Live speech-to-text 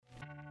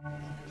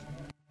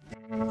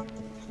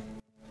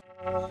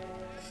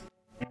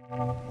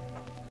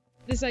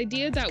this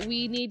idea that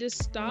we need to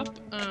stop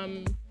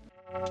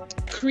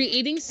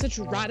creating such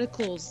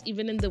radicals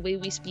even in the way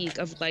we speak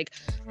of like,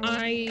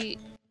 I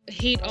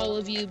hate all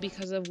of you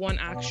because of one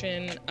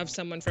action of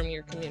someone from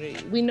your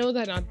community. We know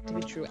that not to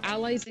be true.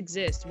 Allies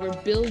exist. We're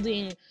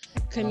building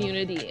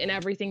community in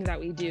everything that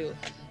we do.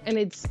 And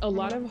it's a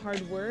lot of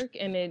hard work,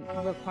 and it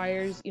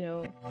requires,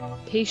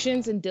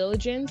 patience and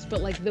diligence,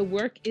 but like the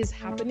work is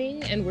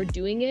happening and we're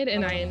doing it.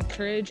 And I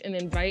encourage and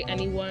invite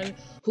anyone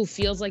who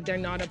feels like they're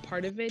not a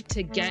part of it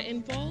to get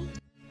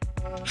involved.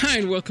 Hi,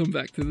 and welcome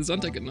back to the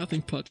Sonntag at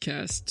Nothing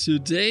podcast.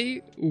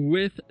 Today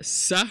with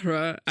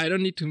Sahra. I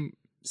don't need to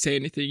say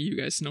anything, you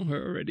guys know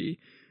her already.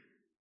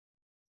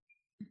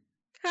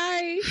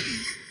 Hi.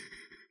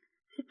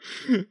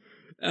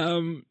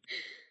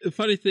 The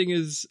funny thing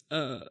is,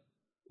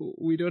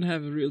 we don't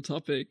have a real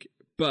topic,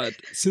 but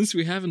since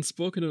we haven't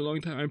spoken in a long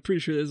time, I'm pretty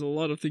sure there's a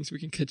lot of things we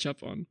can catch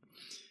up on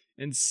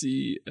and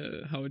see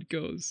how it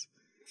goes.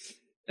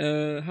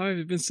 How have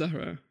you been,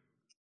 Sahra?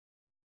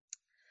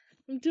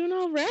 I'm doing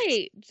all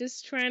right.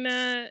 Just trying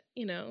to,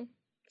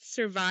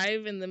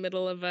 survive in the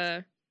middle of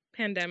a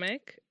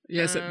pandemic.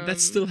 Yes,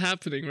 that's still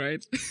happening,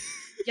 right?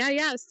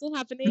 Yeah, it's still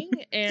happening.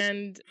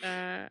 And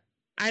I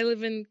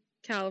live in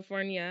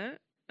California.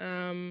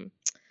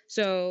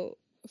 So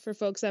for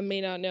folks that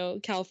may not know,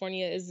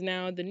 California is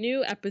now the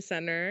new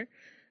epicenter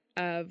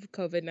of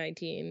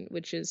COVID-19,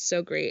 which is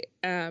so great.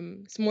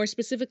 It's more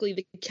specifically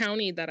the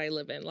county that I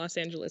live in, Los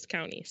Angeles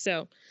County.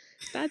 So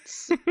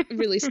that's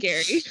really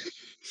scary.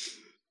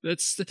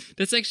 That's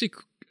actually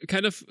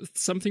kind of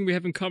something we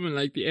have in common.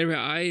 Like the area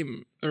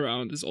I'm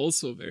around is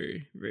also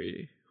very,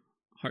 very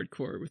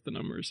hardcore with the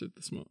numbers at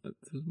this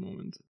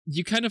moment.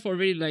 You kind of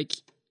already like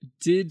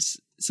did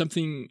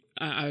something.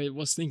 I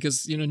was thinking,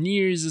 because New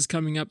Year's is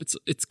coming up.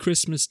 It's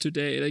Christmas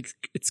today. Like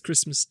it's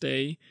Christmas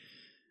Day.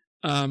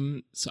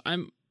 So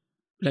I'm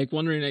like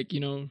wondering, like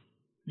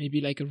maybe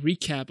like a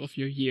recap of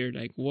your year.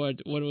 Like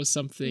what was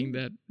something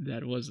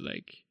that was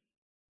like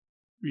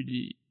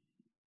really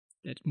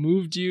that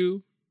moved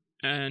you,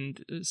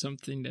 and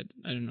something that,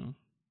 I don't know,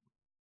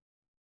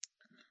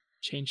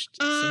 changed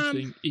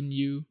something in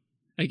you,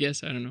 I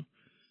guess. I don't know.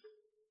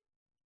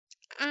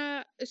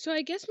 So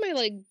I guess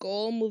my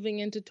goal moving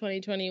into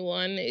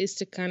 2021 is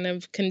to kind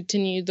of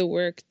continue the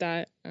work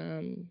that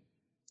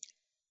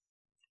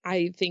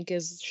I think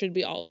should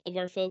be all of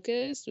our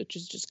focus, which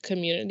is just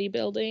community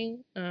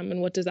building.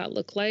 And what does that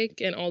look like,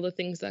 and all the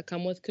things that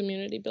come with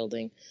community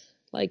building,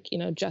 like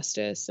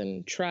justice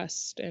and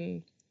trust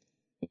and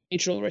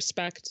mutual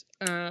respect.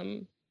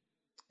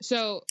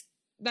 So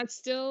that's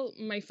still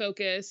my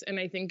focus, and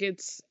I think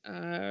it's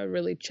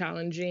really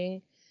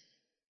challenging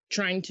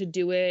trying to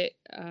do it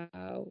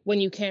when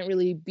you can't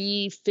really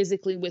be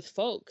physically with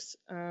folks.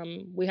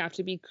 We have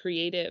to be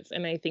creative,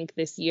 and I think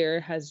this year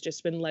has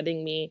just been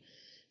letting me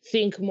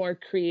think more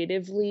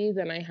creatively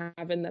than I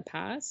have in the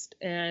past,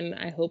 and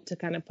I hope to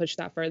kind of push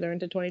that further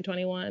into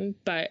 2021.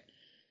 But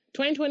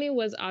 2020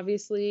 was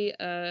obviously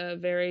a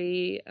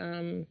very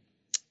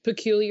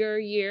peculiar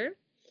year,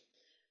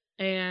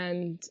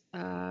 and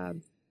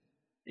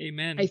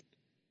amen.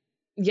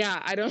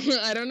 I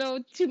don't know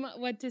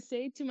what to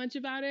say too much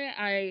about it.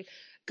 I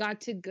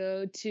got to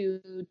go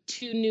to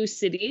 2 new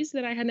cities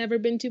that I had never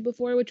been to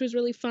before, which was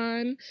really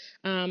fun,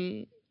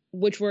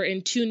 which were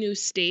in 2 new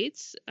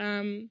states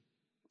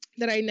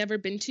that I'd never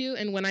been to.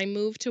 And when I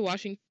moved to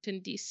Washington,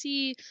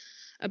 D.C.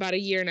 about a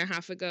year and a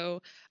half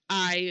ago,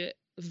 I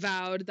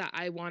vowed that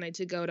I wanted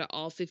to go to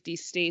all 50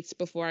 states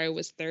before I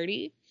was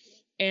 30.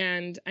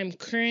 And I'm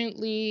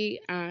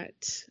currently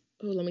at,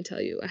 let me tell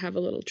you, I have a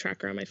little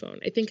tracker on my phone.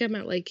 I think I'm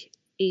at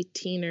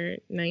 18 or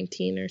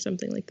 19 or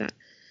something like that.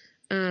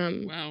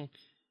 Wow.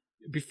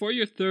 Before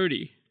you're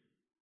 30.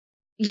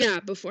 Yeah,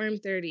 before I'm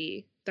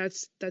 30.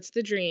 That's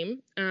the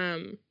dream.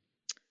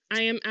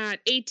 I am at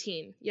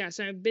 18. Yeah,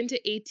 so I've been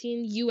to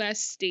 18 US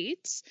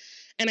states,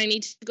 and I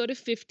need to go to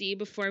 50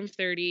 before I'm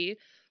 30,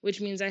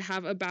 which means I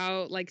have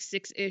about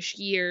 6-ish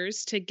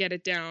years to get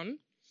it down.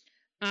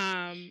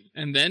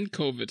 And then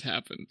COVID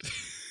happened.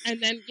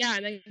 and then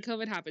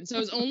COVID happened. So I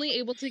was only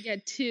able to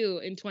get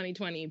 2 in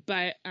 2020,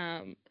 but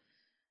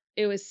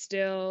it was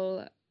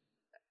still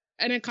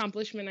an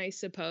accomplishment, I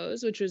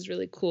suppose, which was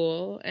really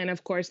cool. And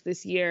of course,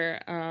 this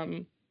year,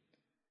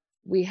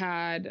 we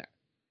had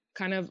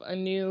kind of a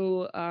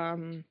new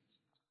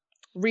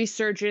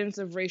resurgence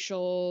of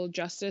racial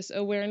justice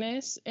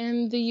awareness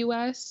in the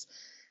US.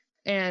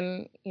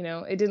 And,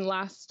 it didn't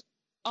last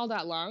all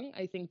that long.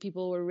 I think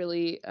people were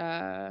really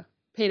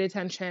paid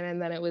attention,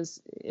 and then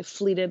it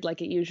fleeted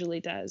like it usually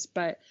does.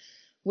 But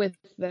with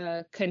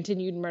the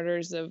continued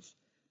murders of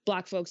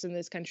Black folks in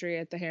this country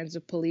at the hands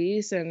of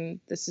police, and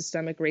the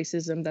systemic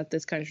racism that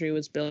this country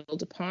was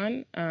built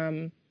upon,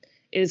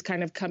 is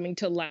kind of coming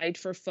to light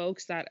for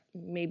folks that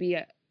maybe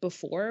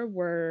before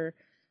were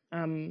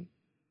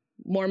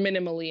more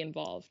minimally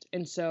involved.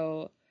 And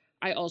so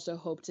I also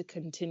hope to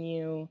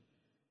continue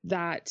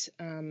that,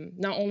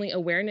 not only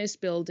awareness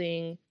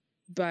building,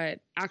 but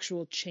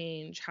actual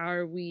change. How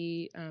are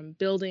we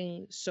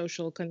building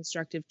social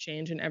constructive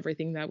change in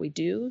everything that we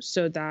do,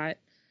 so that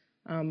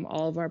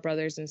all of our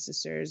brothers and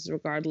sisters,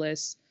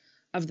 regardless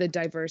of the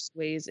diverse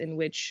ways in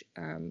which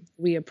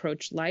we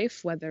approach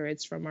life, whether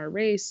it's from our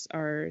race,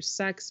 our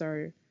sex,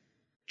 our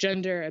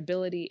gender,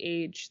 ability,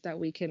 age, that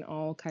we can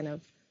all kind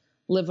of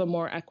live a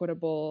more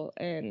equitable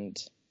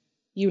and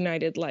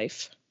united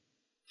life.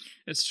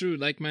 It's true.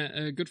 Like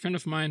a good friend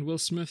of mine, Will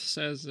Smith,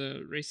 says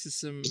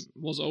racism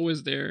was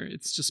always there.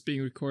 It's just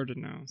being recorded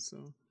now.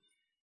 So,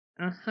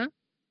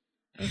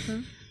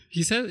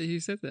 he said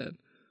that.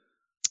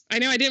 I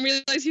know. I didn't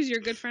realize he's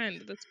your good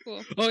friend. That's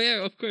cool. Oh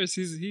yeah, of course.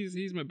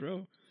 He's my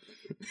bro.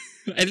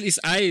 At least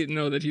I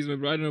know that he's my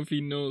bro. I don't know if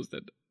he knows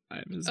that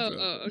I'm his bro.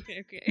 Oh,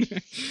 okay.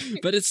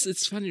 But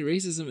it's funny.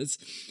 Racism.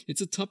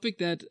 It's a topic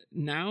that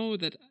now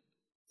that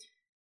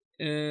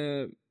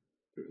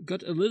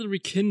got a little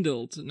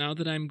rekindled now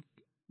that I'm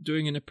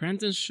doing an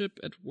apprenticeship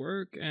at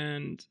work,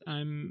 and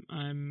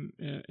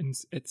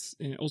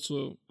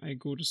also I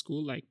go to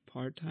school like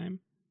part-time.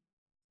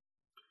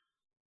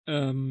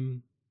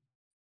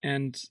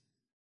 And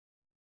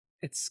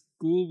at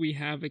school we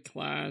have a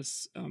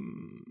class,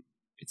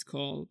 it's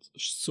called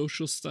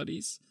social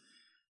studies,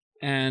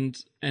 and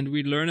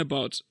we learn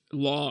about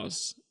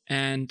laws,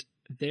 and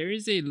there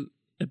is a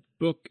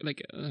book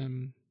like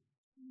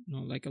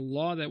a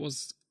law that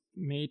was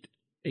made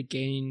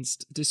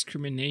against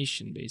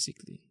discrimination,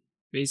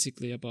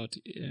 basically about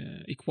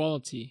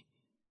equality.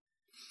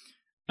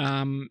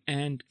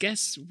 And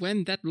guess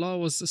when that law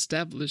was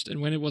established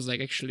and when it was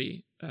like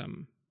actually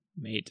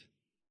made?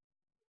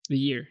 The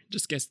year.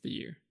 Just guess the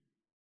year.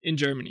 In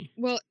Germany.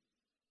 Well,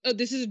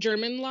 this is a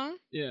German law?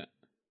 Yeah.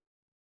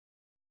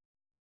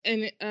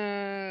 And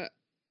I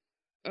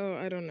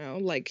don't know,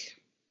 like,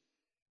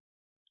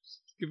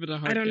 give it a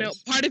hard I don't guess.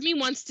 know. Part of me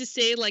wants to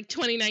say like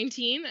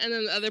 2019, and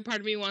then the other part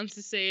of me wants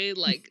to say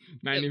like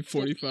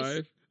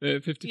 1945,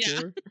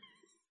 54.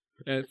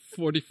 Yeah.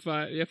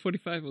 45. Yeah,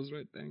 45 was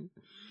right then.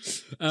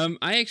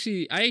 I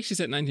actually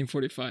said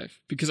 1945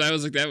 because I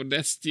was like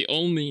that's the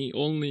only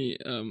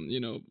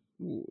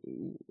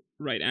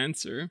right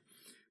answer.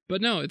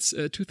 But no, it's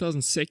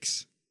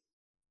 2006.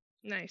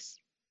 Nice.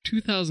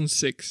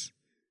 2006.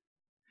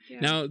 Yeah.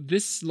 Now,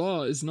 this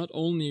law is not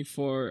only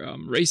for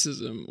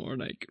racism or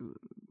like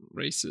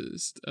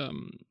racist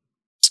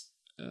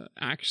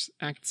acts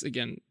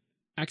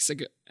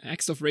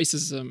of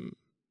racism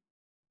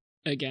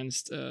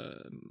against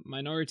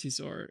minorities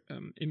or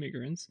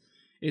immigrants.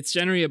 It's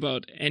generally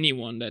about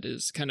anyone that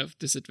is kind of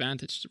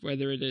disadvantaged,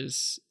 whether it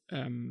is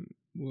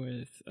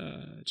with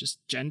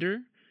just gender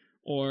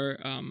or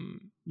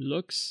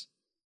looks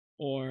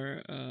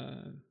or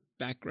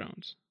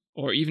background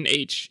or even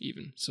age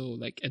even. So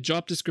like a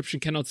job description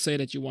cannot say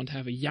that you want to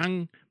have a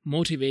young,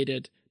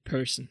 motivated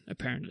person,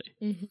 apparently,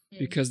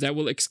 because that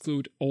will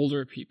exclude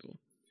older people.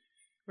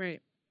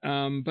 Right.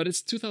 But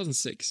it's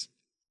 2006.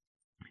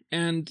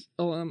 And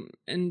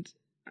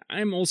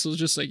I'm also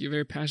just like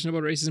very passionate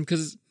about racism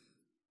because,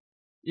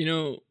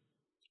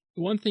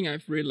 one thing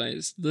I've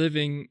realized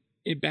living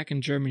back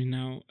in Germany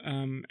now,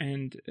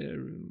 and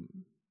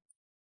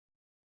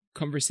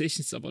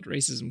conversations about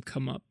racism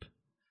come up,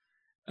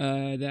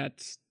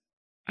 that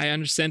I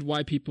understand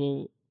why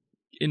people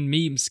in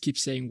memes keep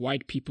saying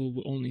white people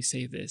will only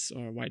say this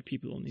or white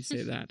people only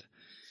say that.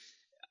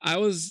 I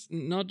was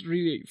not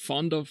really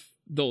fond of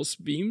those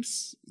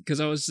memes because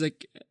I was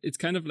like, it's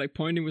kind of like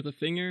pointing with a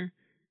finger,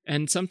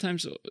 and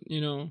sometimes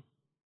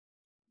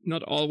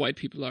not all white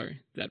people are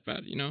that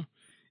bad,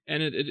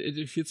 and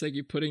it feels like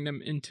you're putting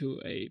them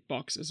into a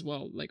box as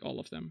well, like all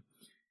of them.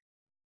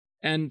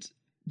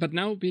 But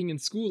now being in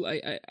school,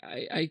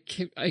 I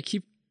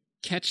keep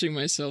catching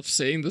myself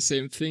saying the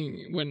same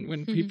thing when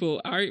when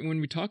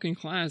we talk in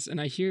class and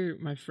I hear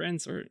my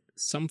friends or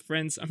some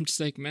friends, I'm just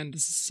like, man,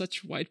 this is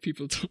such white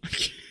people talk.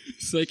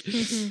 It's like,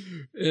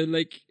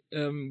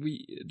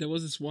 there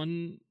was this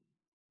one,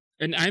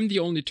 and I'm the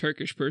only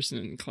Turkish person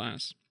in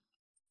class,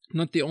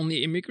 not the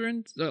only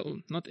immigrant. Oh,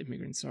 not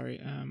immigrant.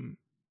 Sorry.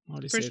 How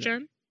do you say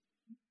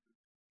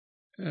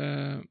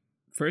that?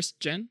 First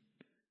gen.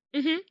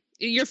 Mm-hmm.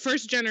 You're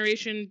first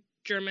generation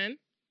German.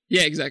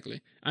 Yeah,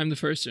 exactly. I'm the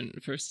first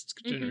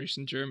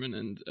generation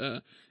German,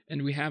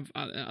 and we have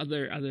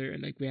other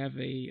like we have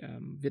a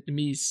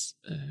Vietnamese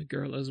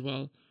girl as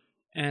well,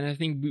 and I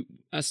think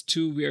us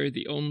two, we are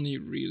the only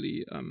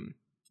really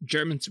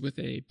Germans with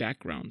a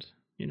background.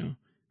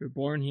 We're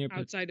born here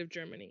outside of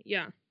Germany.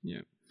 Yeah.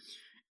 Yeah,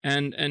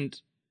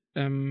 and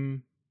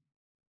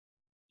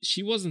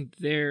she wasn't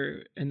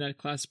there in that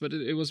class, but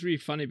it was really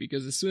funny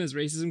because as soon as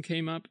racism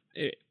came up,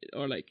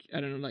 or like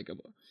I don't know, like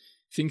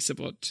things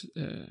about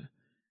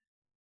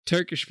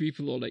Turkish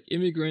people or like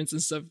immigrants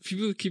and stuff,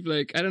 people keep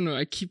like, I don't know,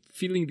 I keep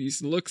feeling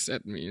these looks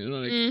at me,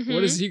 like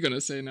what is he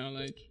gonna say now?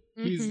 Like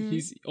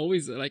he's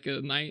always like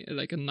a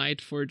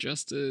knight for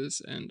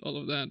justice and all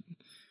of that,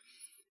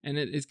 and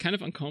it's kind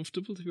of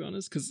uncomfortable, to be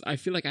honest, because I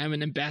feel like I'm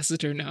an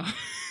ambassador now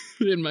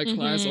in my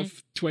class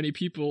of 20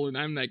 people, and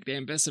I'm like the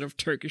ambassador of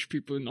Turkish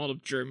people in all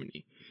of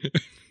Germany.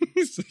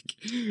 It's like,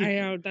 I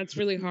know, that's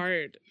really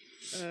hard.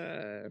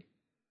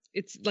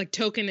 It's like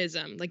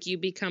tokenism, like you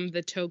become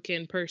the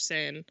token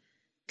person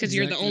because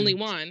you're the only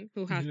Exactly. one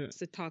who has Yeah.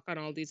 to talk on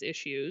all these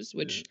issues, Yeah.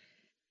 which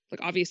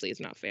like obviously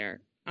is not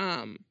fair.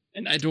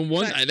 And I don't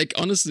want, But- I like,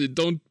 honestly,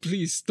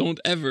 please don't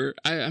ever.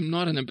 I'm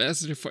not an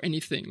ambassador for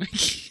anything.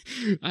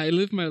 Like, I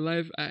live my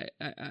life.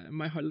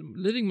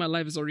 Living my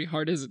life is already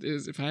hard as it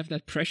is. If I have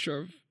that pressure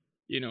of,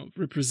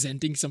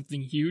 representing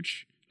something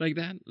huge like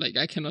that, like,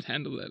 I cannot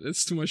handle that.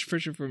 It's too much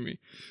pressure for me.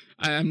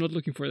 I'm not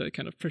looking for that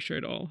kind of pressure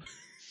at all.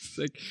 It's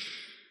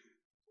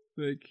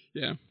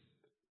yeah.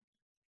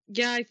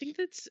 Yeah, I think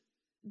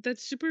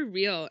that's super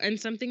real and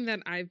something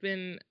that I've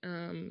been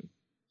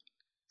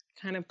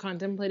kind of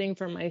contemplating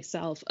for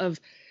myself. Of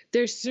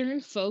there's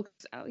certain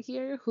folks out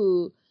here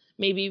who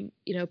maybe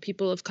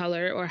people of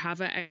color or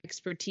have an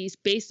expertise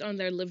based on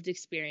their lived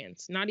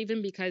experience, not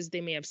even because they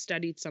may have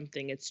studied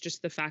something. It's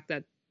just the fact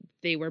that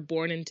they were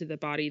born into the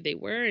body they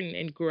were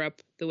and grew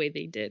up the way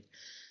they did.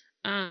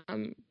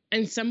 And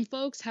some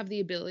folks have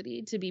the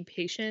ability to be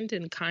patient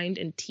and kind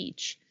and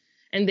teach.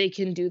 And they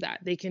can do that.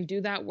 They can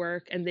do that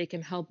work, and they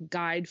can help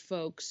guide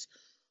folks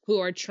who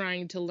are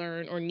trying to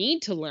learn or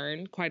need to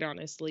learn, quite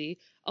honestly,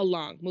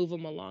 move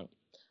them along.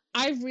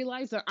 I've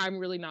realized that I'm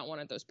really not one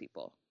of those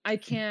people. I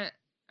can't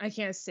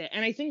sit.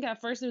 And I think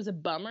at first it was a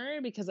bummer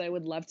because I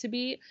would love to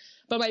be,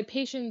 but my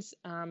patience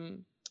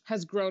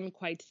has grown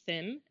quite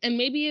thin, and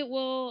maybe it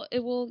will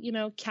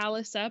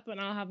callous up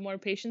and I'll have more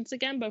patience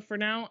again. But for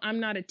now, I'm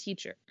not a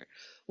teacher.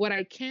 What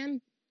I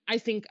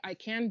think I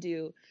can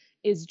do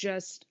is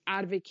just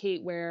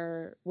advocate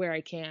where I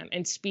can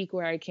and speak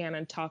where I can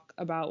and talk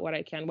about what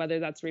I can,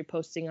 whether that's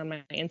reposting on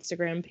my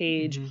Instagram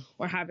page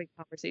or having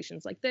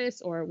conversations like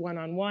this or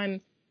one-on-one.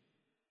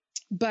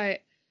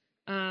 But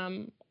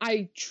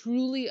I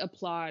truly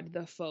applaud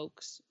the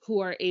folks who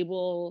are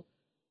able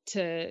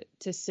to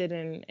sit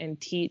and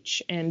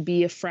teach and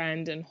be a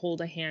friend and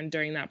hold a hand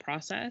during that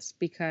process,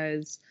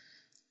 because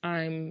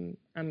I'm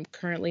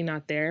currently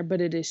not there,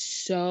 but it is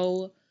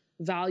so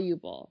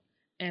valuable.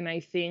 And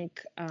I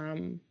think,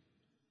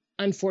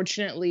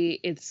 unfortunately,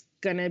 it's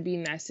going to be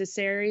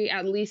necessary,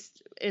 at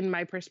least in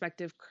my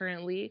perspective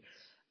currently,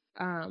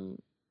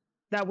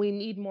 that we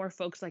need more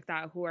folks like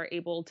that who are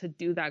able to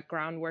do that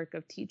groundwork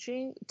of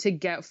teaching to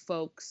get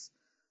folks,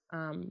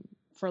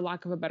 for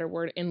lack of a better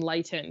word,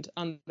 enlightened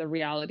on the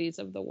realities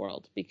of the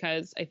world.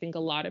 Because I think a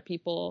lot of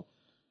people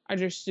are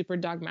just super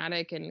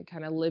dogmatic and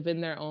kind of live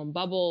in their own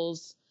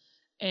bubbles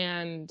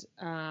and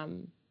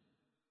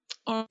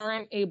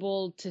aren't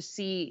able to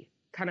see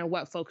kind of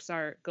what folks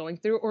are going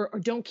through, or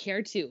don't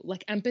care to.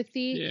 Like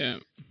empathy. Yeah.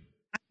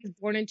 I was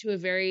born into a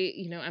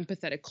very,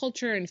 empathetic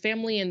culture and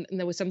family, and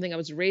that was something I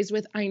was raised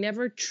with. I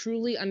never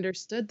truly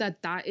understood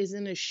that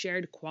isn't a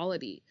shared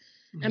quality.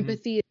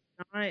 Empathy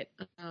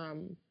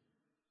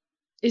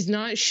is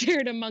not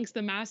shared amongst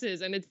the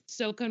masses, and it's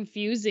so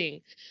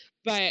confusing.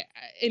 But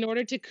in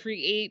order to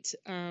create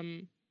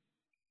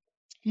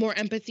more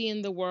empathy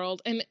in the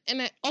world, and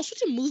also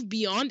to move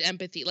beyond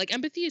empathy. Like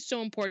empathy is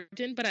so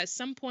important, but at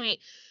some point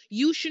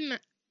you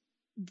shouldn't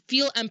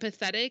feel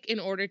empathetic in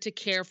order to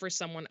care for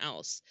someone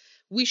else.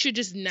 We should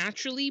just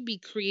naturally be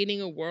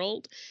creating a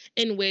world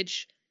in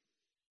which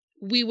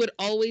we would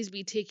always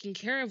be taking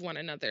care of one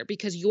another,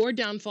 because your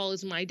downfall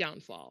is my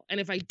downfall. And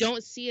if I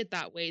don't see it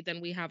that way, then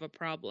we have a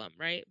problem,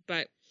 right?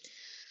 But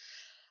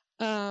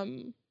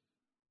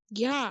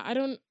yeah, I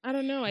don't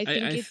know. I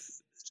think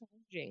it's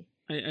challenging.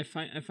 I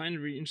find it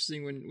really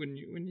interesting when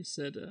you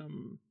said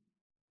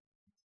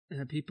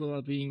people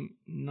are being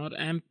not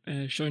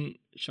showing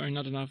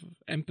not enough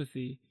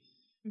empathy,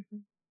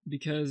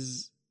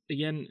 because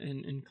again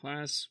in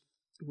class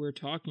we're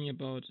talking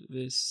about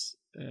this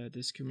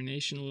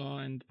discrimination law,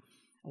 and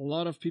a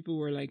lot of people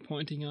were like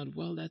pointing out,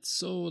 well, that's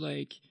so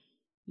like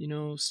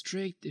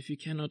strict. If you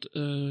cannot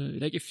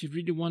like if you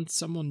really want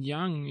someone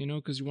young,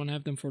 because you want to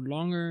have them for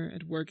longer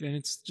at work, then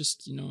it's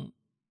just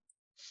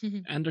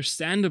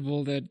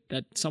understandable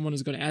that someone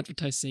is going to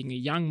advertise saying a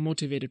young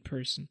motivated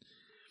person.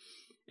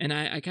 And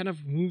I kind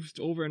of moved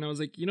over and I was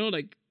like,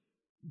 like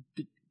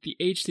the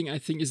age thing I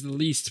think is the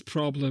least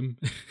problem.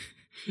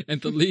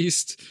 And the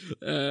least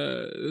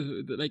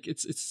like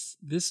it's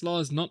this law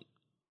is not,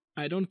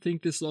 I don't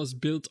think this law is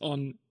built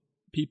on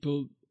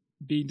people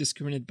being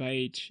discriminated by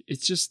age.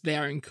 It's just they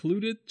are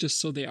included just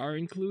so they are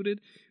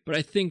included. But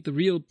I think the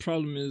real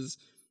problem is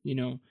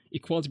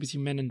equality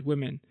between men and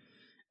women,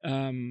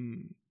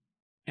 and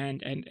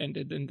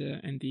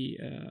the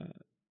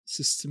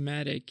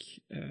systematic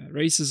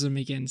racism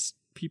against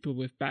people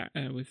with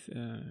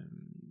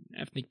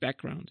ethnic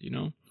background.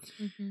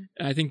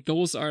 I think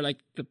those are like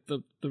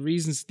the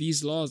reasons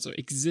these laws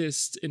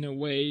exist in a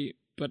way,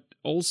 but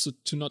also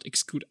to not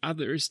exclude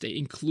others, they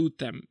include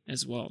them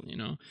as well.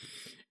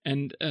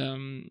 And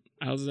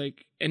I was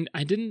like, and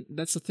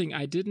that's the thing,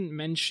 I didn't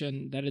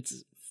mention that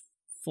it's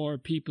for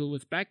people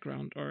with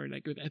background or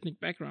like with ethnic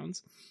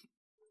backgrounds,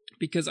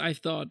 because I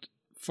thought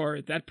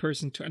for that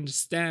person to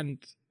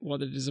understand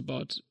what it is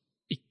about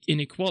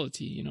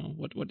inequality,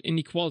 what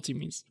inequality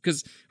means,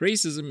 because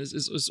racism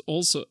is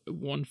also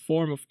one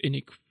form of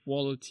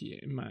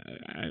inequality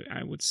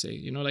I would say,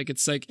 like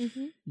it's like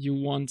you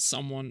want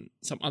some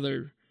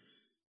other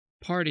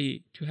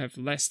party to have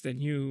less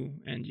than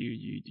you, and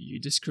you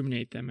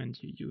discriminate them, and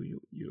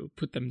you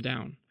put them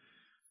down.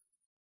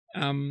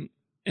 And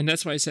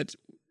that's why I said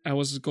I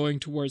was going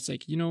towards,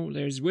 like,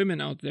 there's women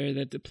out there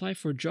that apply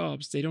for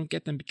jobs. They don't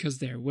get them because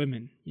they're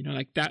women.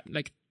 Like that,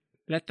 like,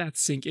 let that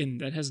sink in.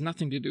 That has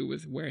nothing to do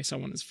with where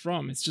someone is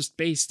from. It's just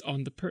based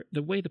on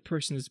the way the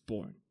person is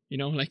born.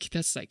 Like,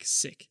 that's like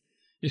sick.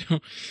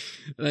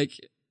 Like,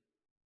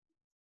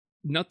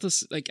 not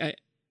this, like, I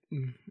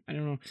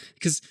don't know,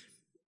 because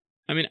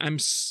I mean, I'm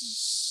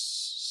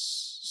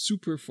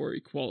super for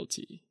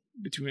equality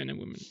between men and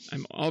women.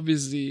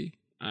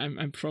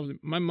 I'm probably,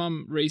 my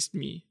mom raised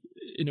me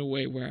in a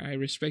way where I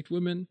respect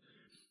women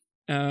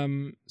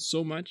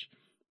so much,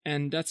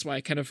 and that's why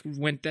I kind of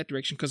went that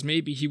direction, because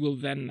maybe he will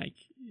then, like,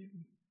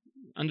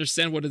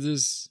 understand what it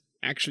is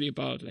actually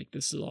about, like,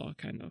 this law,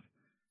 kind of.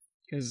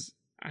 Because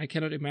I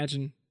cannot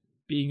imagine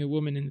being a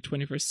woman in the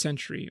 21st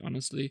century,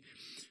 honestly,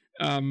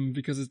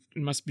 because it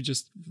must be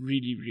just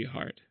really, really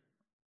hard,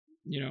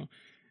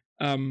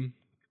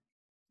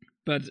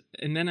 but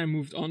and then I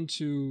moved on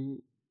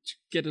to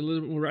get a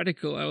little more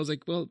radical. I was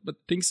like, well, but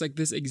things like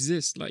this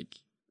exist. Like,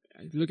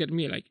 look at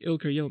me, like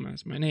Ilker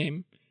Yilmaz, my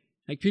name.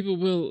 Like, people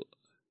will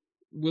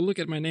look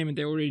at my name and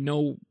they already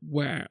know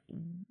where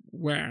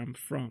I'm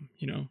from.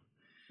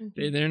 Mm-hmm.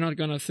 They're not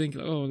gonna think,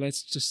 like, oh,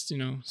 let's just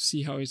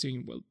see how he's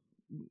doing. Well,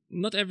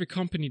 not every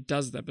company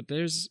does that, but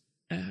there's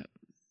a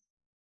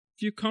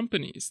few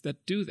companies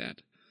that do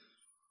that,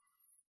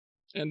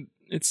 and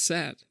it's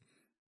sad.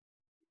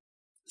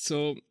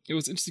 So it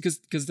was interesting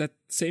because that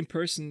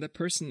person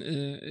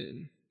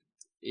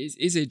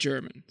is a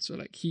German. So,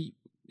 like, he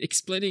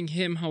explaining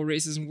him how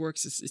racism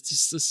works, it's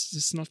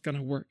just not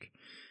gonna work.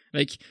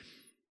 Like,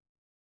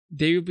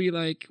 they will be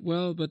like,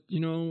 well, but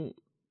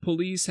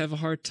police have a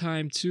hard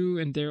time too,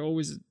 and they're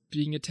always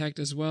being attacked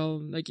as well.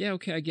 Like, yeah,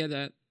 okay, I get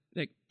that.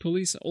 Like,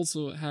 police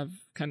also have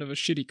kind of a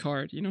shitty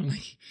card,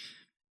 like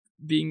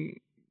being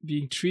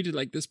treated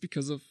like this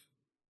because of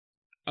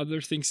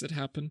other things that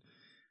happen.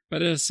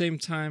 But at the same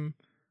time,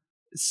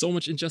 so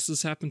much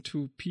injustice happened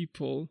to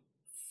people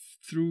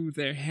through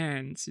their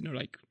hands,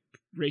 like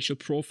racial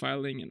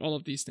profiling and all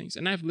of these things.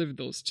 And I've lived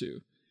those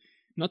too,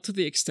 not to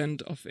the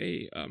extent of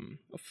a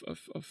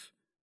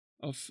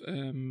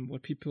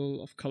what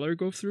people of color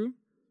go through,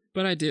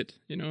 but I did,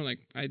 like,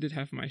 I did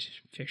have my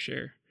fair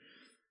share.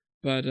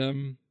 But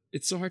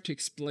it's so hard to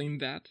explain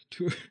that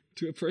to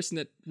a person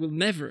that will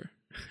never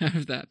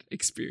have that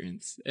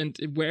experience, and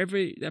wherever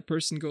that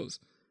person goes,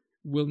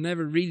 will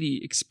never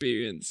really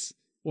experience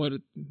what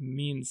it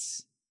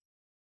means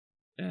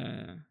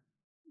to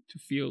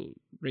feel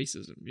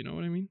racism. You know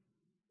what I mean?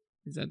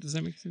 Does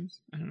that make sense?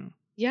 I don't know.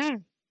 Yeah,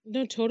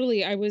 no,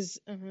 totally. I was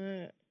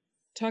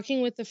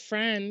talking with a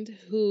friend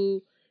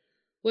who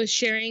was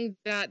sharing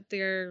that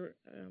their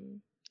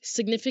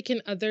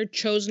significant other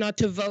chose not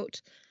to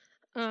vote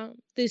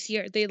this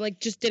year. They, like,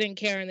 just didn't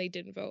care, and they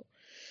didn't vote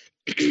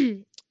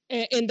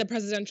in the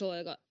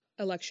presidential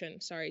election,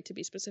 sorry to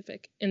be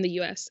specific, in the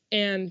US.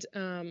 And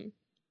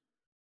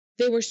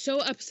they were so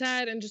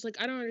upset and just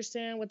like, I don't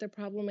understand what their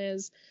problem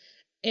is.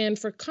 And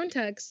for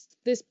context,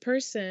 this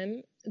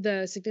person,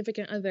 the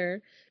significant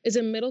other, is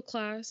a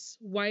middle-class,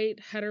 white,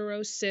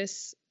 hetero,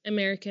 cis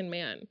American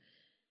man.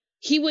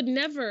 He would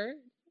never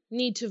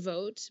need to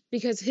vote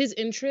because his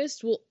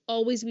interest will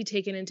always be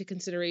taken into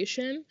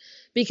consideration,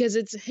 because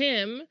it's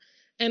him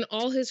and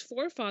all his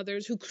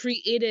forefathers who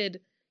created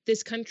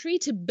this country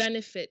to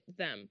benefit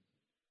them,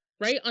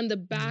 right? On the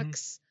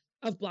backs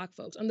of Black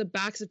folks, on the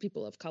backs of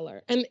people of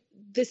color. And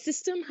the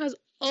system has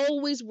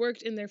always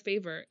worked in their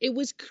favor. It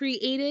was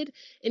created,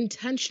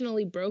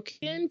 intentionally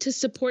broken to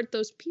support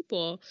those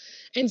people.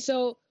 And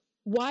so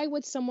why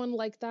would someone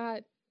like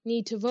that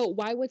need to vote?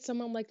 Why would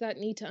someone like that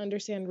need to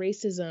understand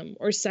racism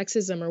or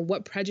sexism or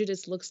what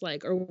prejudice looks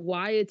like or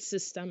why it's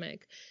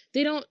systemic?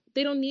 They don't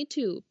need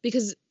to,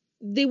 because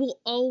they will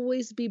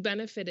always be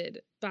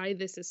benefited by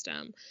the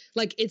system.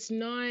 Like, it's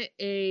not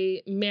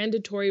a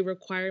mandatory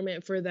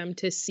requirement for them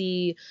to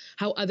see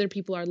how other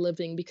people are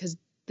living, because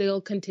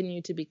they'll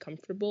continue to be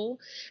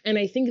comfortable. And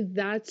I think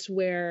that's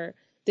where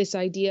this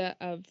idea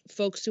of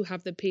folks who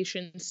have the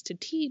patience to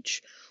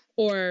teach,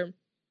 or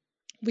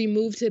we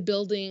move to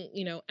building,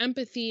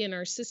 empathy in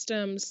our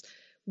systems,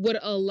 would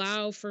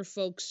allow for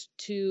folks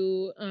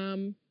to,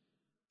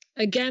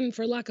 again,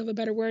 for lack of a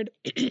better word,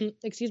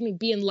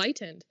 be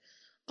enlightened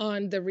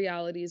on the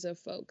realities of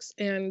folks.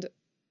 And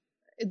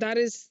that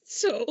is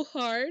so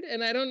hard,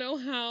 and I don't know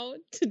how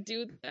to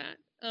do that.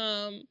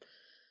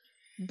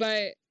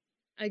 But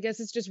I guess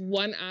it's just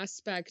one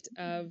aspect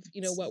of,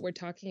 what we're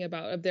talking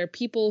about, of there are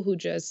people who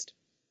just,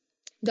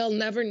 they'll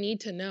never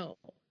need to know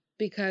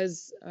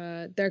because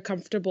they're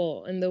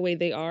comfortable in the way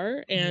they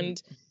are.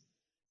 And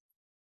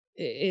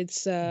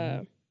it's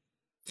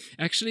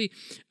actually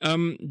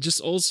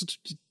just also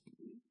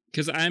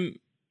because I'm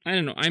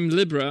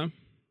Libra.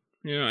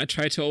 I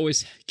try to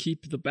always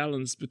keep the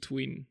balance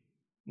between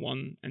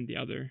one and the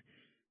other.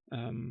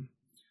 And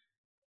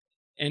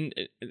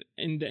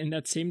in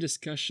that same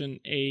discussion,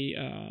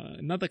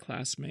 another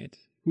classmate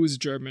who is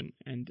German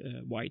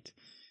and white,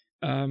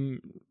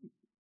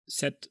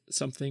 said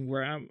something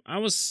where I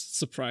was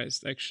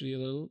surprised actually a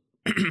little.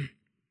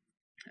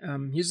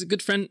 He's a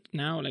good friend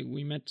now. Like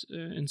we met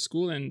in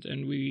school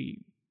and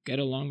we get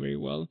along very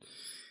well,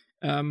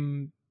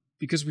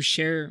 because we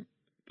share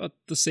about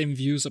the same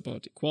views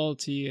about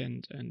equality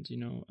and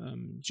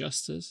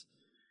justice.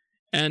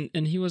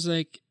 And he was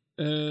like,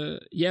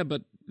 yeah,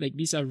 but like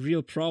these are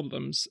real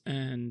problems,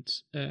 and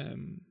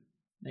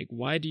like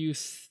why do you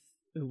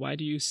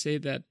say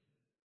that?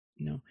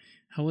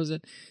 How was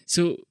it?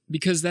 So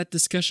because that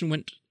discussion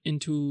went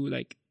into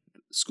like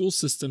school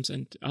systems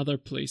and other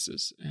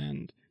places,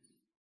 and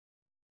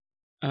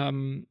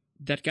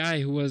that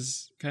guy who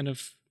was kind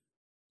of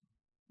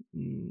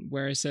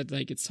where I said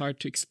like it's hard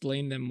to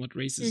explain them what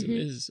racism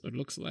is or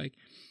looks like,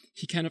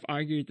 he kind of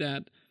argued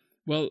that,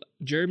 well,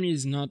 Germany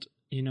is not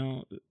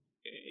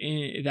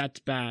that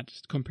bad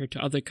compared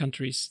to other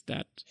countries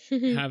that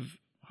have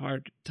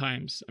hard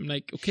times. I'm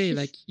like, okay,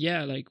 like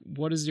yeah, like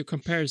what is your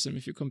comparison?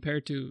 If you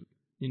compare to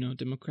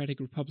Democratic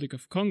Republic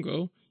of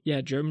Congo,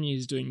 yeah, Germany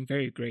is doing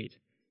very great.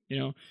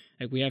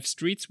 Like we have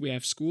streets, we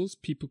have schools,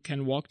 people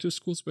can walk to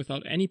schools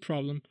without any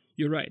problem.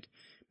 You're right.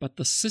 But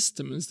the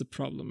system is the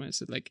problem. I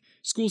said, like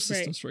school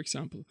systems, right. For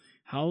example.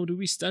 How do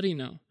we study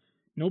now?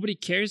 Nobody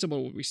cares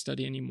about what we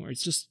study anymore.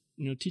 It's just,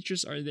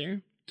 teachers are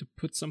there to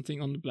put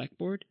something on the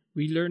blackboard.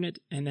 We learn it,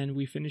 and then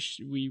we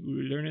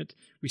learn it,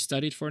 we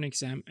study it for an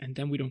exam, and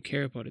then we don't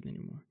care about it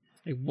anymore.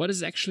 Like, what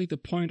is actually the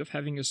point of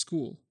having a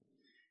school?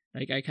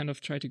 Like, I kind of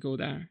try to go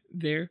there.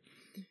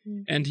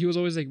 Mm-hmm. And he was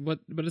always like, but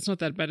it's not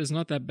that bad. It's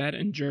not that bad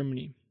in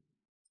Germany.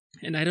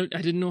 And I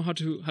didn't know how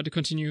to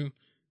continue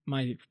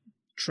my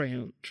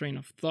train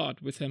of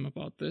thought with him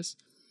about this.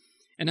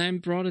 And I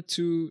brought it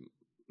to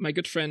my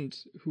good friend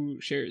who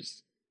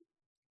shares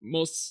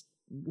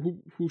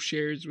who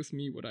shares with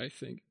me what I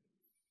think.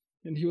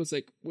 And he was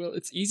like, well,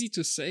 it's easy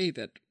to say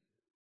that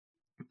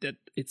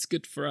it's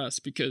good for us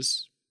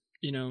because,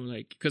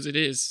 because it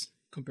is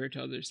compared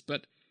to others,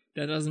 but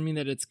that doesn't mean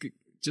that it's good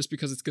just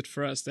because it's good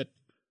for us that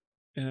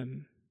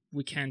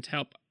we can't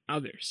help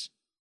others,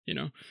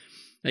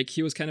 Like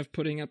he was kind of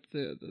putting up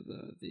the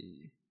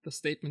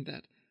statement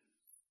that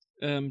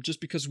just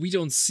because we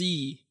don't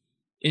see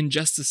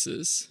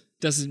injustices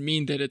doesn't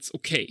mean that it's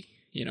okay,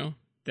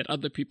 that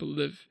other people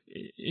live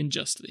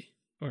unjustly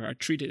or are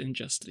treated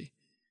unjustly.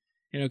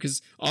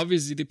 Because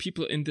obviously the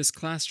people in this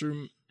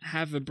classroom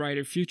have a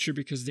brighter future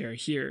because they're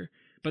here.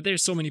 But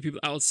there's so many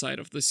people outside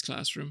of this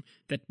classroom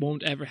that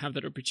won't ever have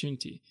that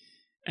opportunity.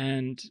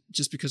 And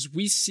just because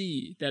we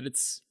see that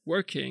it's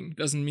working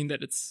doesn't mean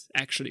that it's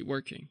actually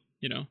working,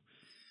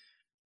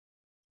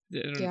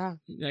 Yeah.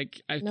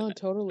 Like no,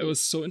 totally. It was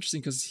so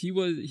interesting because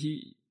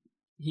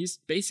he's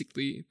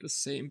basically the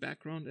same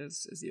background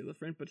as the other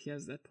friend, but he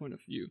has that point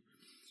of view.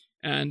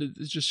 And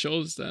it just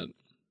shows that,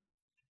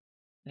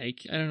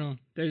 like, I don't know,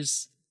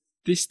 there's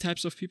these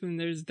types of people and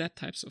there's that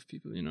types of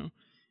people,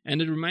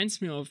 And it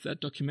reminds me of that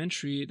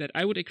documentary that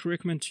I would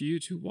recommend to you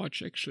to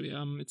watch, actually.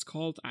 It's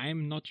called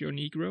I'm Not Your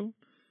Negro.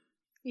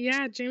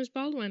 Yeah, James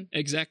Baldwin.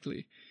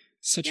 Exactly.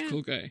 Such a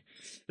cool guy.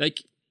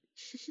 Like,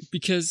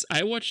 because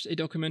I watched a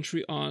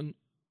documentary on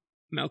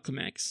Malcolm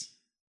X.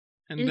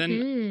 And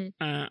then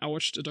I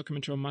watched a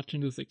documentary on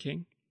Martin Luther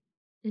King.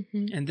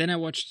 And then I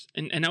watched,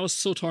 and I was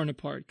so torn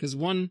apart because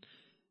one,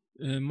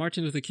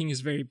 Martin Luther King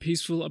is very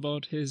peaceful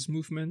about his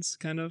movements,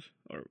 kind of,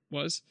 or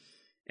was.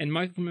 And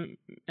Malcolm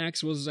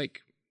X was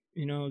like,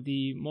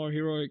 the more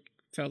heroic,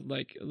 felt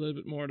like a little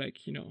bit more like,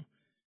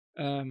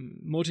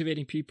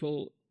 motivating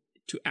people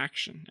to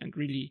action and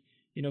really,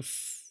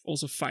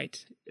 also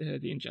fight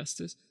the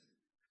injustice.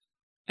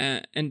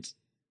 And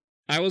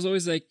I was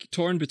always like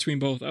torn between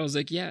both. I was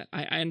like, yeah,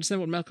 I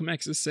understand what Malcolm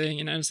X is saying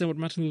and I understand what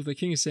Martin Luther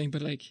King is saying,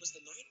 but like,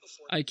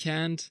 I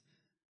can't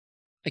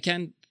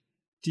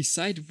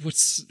decide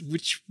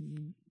which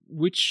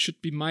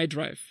should be my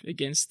drive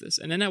against this.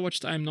 And then I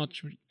watched I'm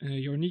Not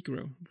Your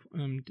Negro.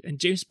 And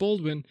James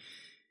Baldwin,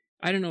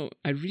 I don't know,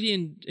 I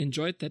really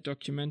enjoyed that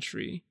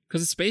documentary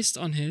because it's based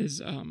on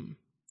his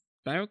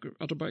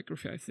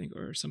autobiography, I think,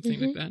 or something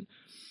like that.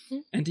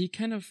 And he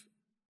kind of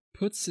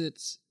puts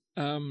it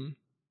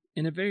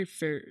in a very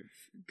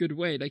good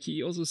way. Like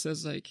he also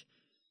says like,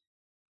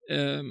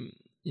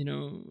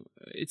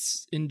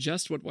 it's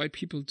unjust what white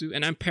people do.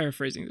 And I'm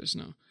paraphrasing this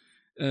now.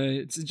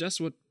 It's just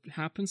what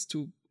happens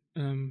to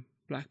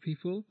black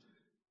people,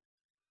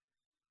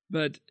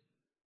 but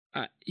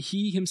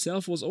he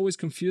himself was always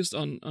confused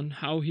on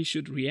how he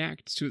should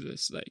react to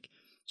this. Like,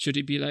 should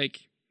he be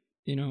like,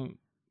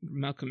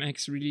 Malcolm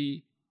X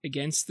really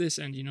against this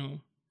and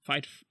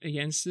fight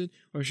against it,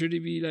 or should he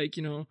be like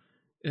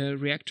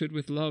react to it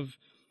with love?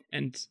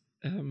 And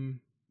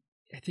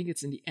I think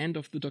it's in the end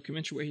of the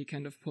documentary where he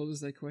kind of poses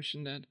that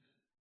question that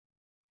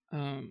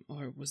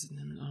or was it?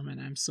 Oh man,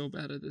 I'm so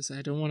bad at this.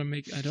 I don't want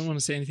to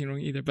say anything wrong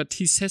either. But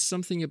he says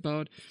something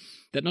about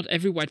that not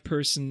every white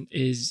person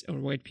is, or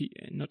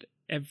not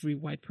every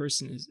white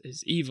person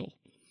is evil,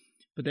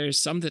 but there's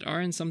some that are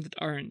and some that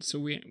aren't. So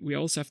we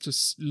also have to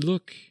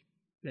look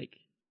like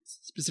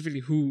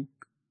specifically who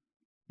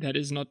that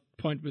is not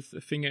point with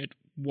a finger at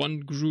one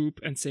group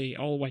and say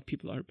all white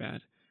people are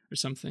bad or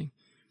something.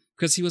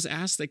 Because he was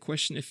asked that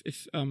question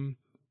if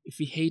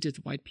he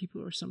hated white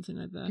people or something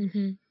like that.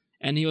 Mm-hmm.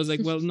 And he was like,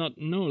 well,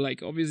 no,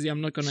 like, obviously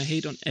I'm not gonna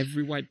hate on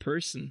every white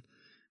person,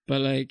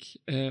 but like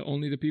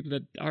only the people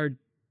that are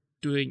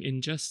doing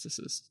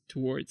injustices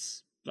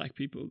towards black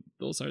people,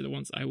 those are the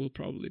ones I will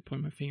probably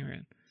point my finger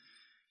at.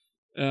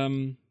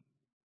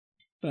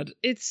 But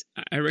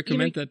I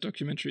recommend that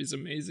documentary. Is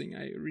amazing.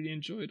 I really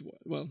enjoyed.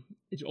 Well,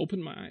 it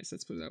opened my eyes.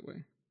 Let's put it that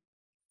way.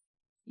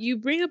 You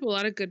bring up a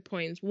lot of good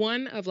points.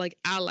 One of like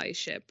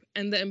allyship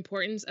and the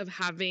importance of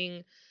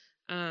having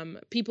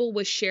people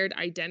with shared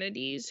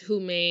identities who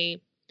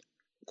may,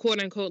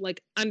 quote unquote,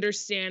 like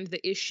understand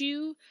the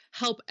issue,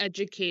 help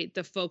educate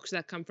the folks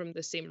that come from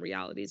the same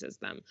realities as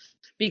them,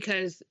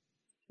 because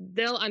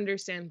they'll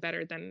understand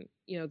better than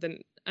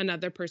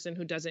another person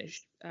who doesn't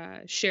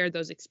share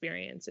those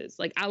experiences.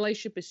 Like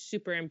allyship is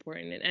super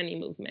important in any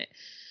movement.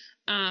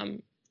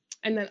 And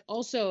then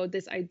also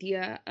this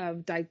idea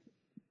of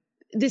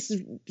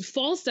this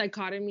false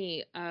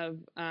dichotomy of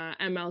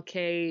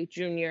MLK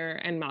Jr.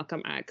 and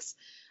Malcolm X.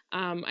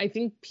 I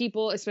think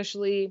people,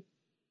 especially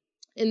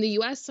in the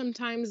US,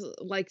 sometimes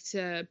like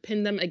to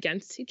pin them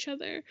against each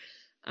other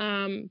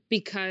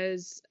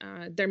because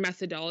their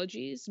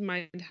methodologies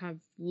might have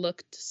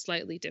looked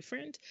slightly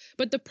different.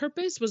 But the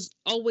purpose was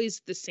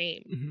always the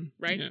same,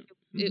 right?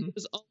 Yeah. It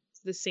was always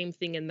the same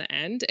thing in the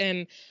end.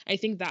 And I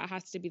think that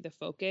has to be the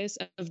focus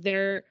of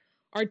there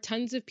are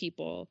tons of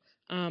people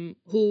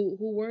who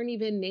weren't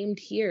even named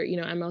here.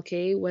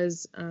 MLK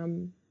was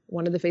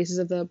one of the faces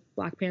of the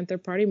Black Panther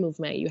Party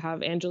movement. You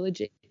have Angela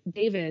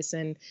Davis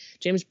and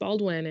James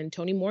Baldwin and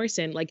Toni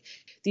Morrison, like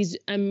these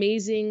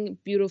amazing,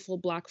 beautiful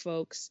Black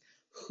folks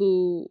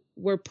who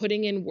were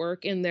putting in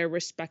work in their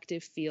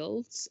respective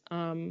fields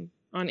on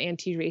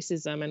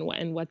anti-racism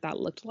and what that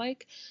looked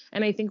like.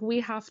 And I think we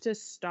have to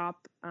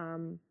stop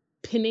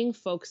pinning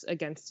folks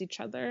against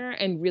each other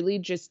and really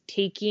just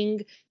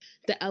taking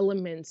the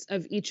elements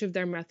of each of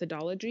their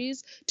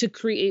methodologies to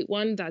create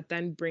one that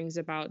then brings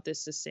about this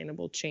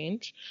sustainable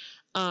change.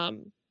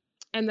 And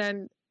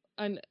then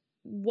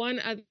one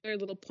other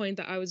little point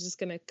that I was just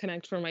going to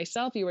connect for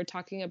myself, you were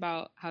talking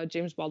about how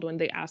James Baldwin,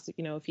 they asked,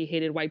 if he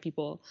hated white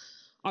people,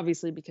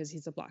 obviously because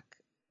he's a Black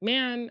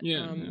man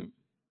in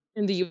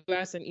the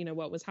US and,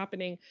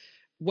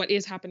 what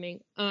is happening.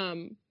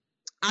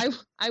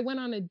 I went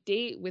on a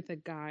date with a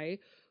guy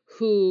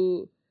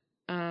who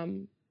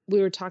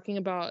we were talking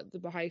about the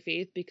Baha'i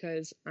faith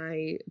because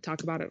I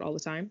talk about it all the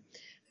time.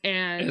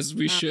 And as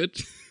we should.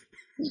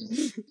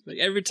 Like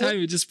every time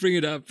you just bring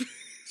it up.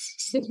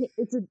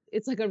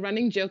 It's like a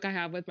running joke I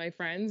have with my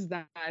friends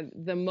that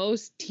the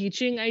most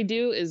teaching I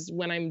do is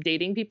when I'm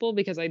dating people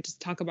because I just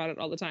talk about it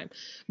all the time.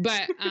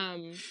 But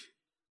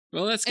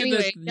well, that's good.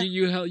 Anyway, that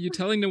you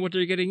telling them what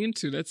they're getting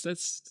into. That's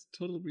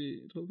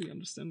totally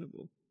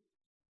understandable.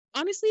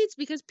 Honestly, it's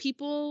because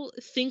people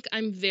think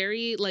I'm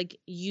very like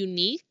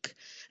unique,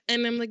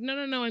 and I'm like, no,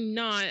 I'm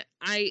not.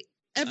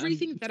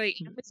 Everything that I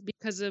am is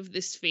because of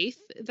this faith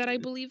that I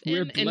believe in.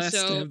 We're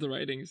blessed to have the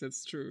writings.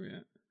 That's true. Yeah.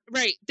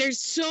 Right. There's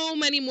so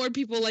many more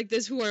people like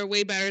this who are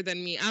way better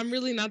than me. I'm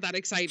really not that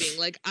exciting.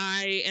 Like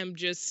I am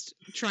just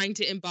trying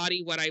to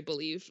embody what I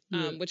believe,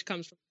 which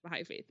comes from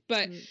Baha'i faith.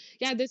 But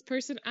yeah, this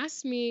person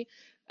asked me,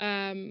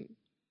 and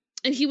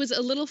he was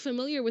a little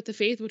familiar with the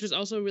faith, which was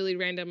also really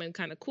random and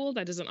kind of cool.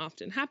 That doesn't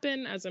often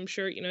happen, as I'm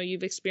sure,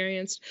 you've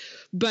experienced.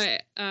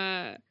 But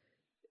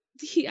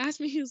he asked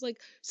me, he was like,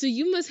 so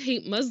you must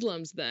hate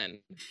Muslims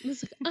then? I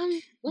was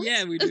like, what?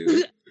 Yeah, we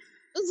do.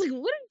 I was like,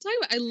 what are you talking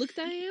about? I looked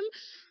at him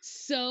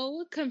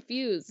so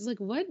confused. I was like,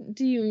 what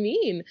do you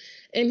mean?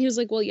 And he was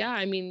like, well, yeah,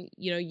 I mean,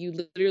 you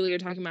literally are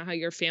talking about how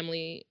your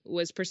family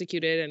was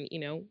persecuted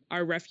and,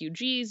 are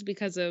refugees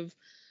because of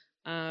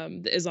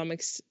the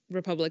Islamic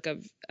Republic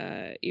of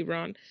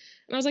Iran. And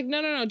I was like,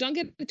 no, don't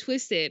get it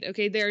twisted.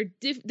 Okay,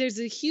 there's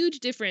a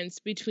huge difference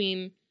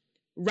between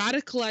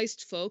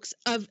radicalized folks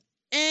of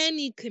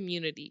any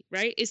community,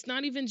 right? It's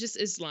not even just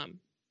Islam.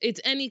 It's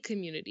any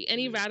community,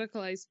 any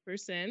radicalized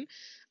person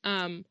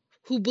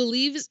who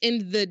believes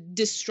in the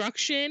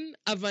destruction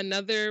of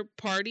another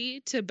party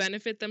to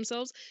benefit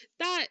themselves.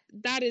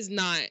 That is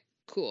not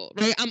cool,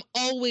 right? I'm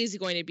always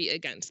going to be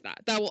against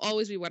that. That will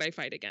always be what I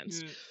fight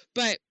against.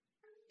 But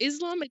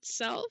Islam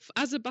itself,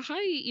 as a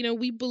Baha'i,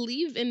 we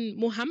believe in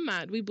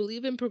Muhammad. We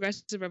believe in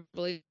progressive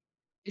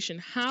revelation.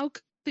 How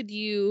could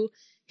you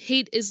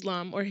hate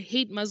Islam or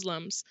hate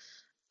Muslims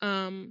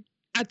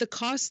at the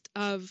cost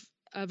of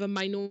a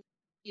minority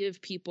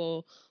of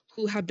people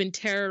who have been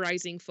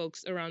terrorizing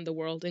folks around the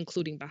world,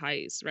 including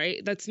Baha'is,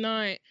 right? It's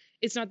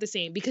not the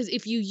same, because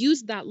if you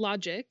use that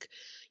logic,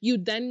 you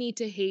then need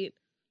to hate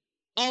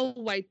all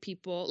white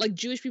people, like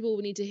Jewish people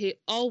would need to hate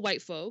all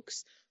white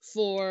folks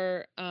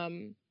for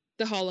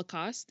the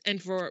Holocaust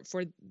and for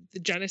the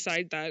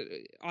genocide that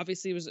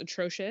obviously was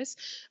atrocious.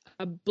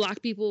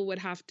 Black people would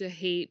have to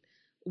hate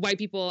white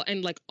people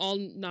and like all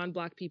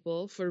non-Black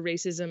people for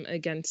racism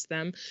against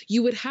them.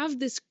 You would have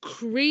this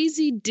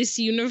crazy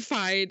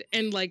disunified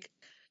and like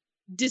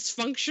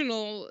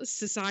dysfunctional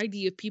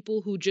society of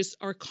people who just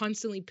are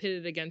constantly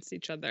pitted against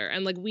each other.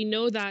 And like, we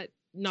know that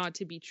not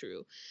to be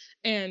true.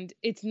 And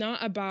it's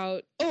not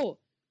about, oh,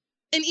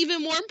 and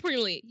even more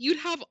importantly, you'd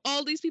have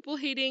all these people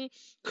hating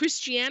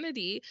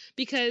Christianity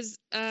because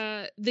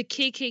the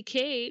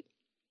KKK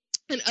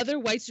and other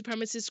white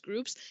supremacist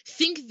groups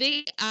think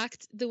they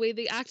act the way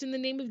they act in the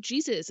name of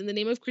Jesus, in the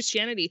name of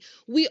Christianity.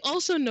 We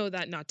also know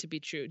that not to be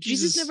true.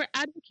 Jesus never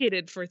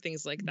advocated for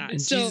things like that. And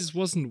Jesus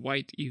wasn't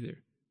white either.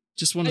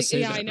 Just want to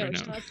say that right now.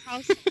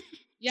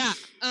 Yeah.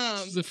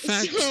 It's a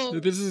fact.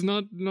 This is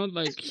not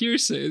like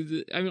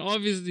hearsay. I mean,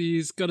 obviously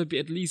he's got to be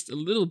at least a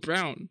little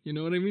brown. You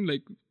know what I mean?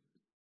 Like,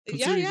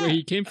 considering where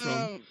he came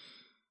from.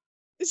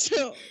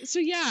 So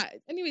yeah,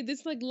 anyway,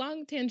 this like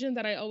long tangent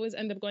that I always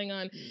end up going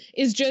on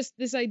is just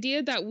this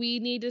idea that we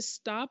need to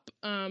stop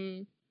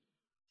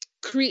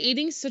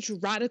creating such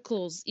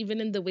radicals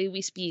even in the way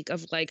we speak,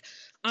 of like,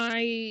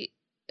 I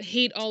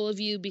hate all of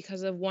you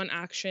because of one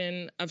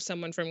action of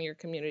someone from your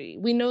community.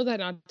 We know that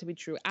not to be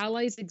true.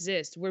 Allies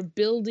exist. We're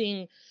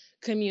building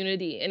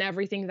community in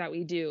everything that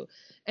we do,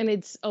 and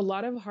it's a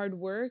lot of hard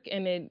work,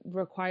 and it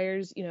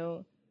requires, you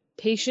know,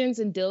 patience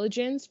and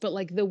diligence, but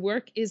like, the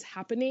work is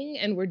happening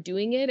and we're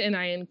doing it. And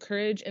I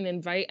encourage and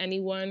invite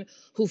anyone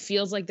who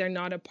feels like they're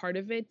not a part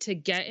of it to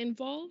get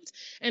involved.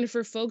 And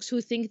for folks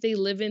who think they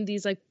live in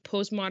these like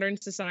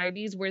postmodern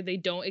societies where they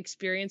don't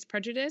experience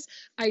prejudice,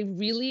 I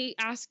really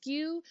ask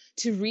you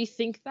to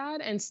rethink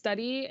that and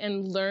study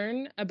and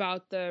learn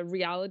about the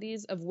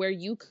realities of where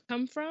you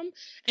come from.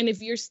 And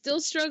if you're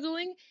still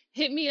struggling,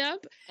 hit me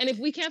up. And if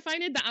we can't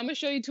find it, then I'm gonna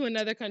show you to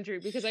another country,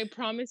 because I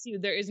promise you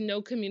there is no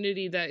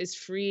community that is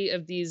free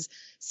of these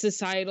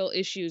societal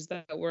issues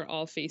that we're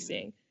all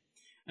facing.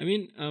 I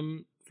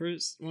mean,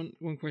 first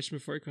one question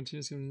before I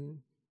continue.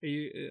 Are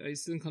you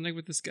still in contact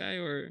with this guy,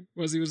 or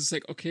was he just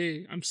like,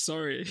 okay, I'm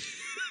sorry?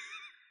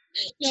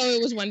 No,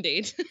 it was one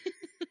date.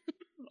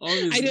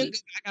 Obviously. I didn't go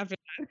back after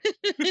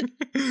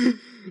that.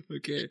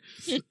 Okay.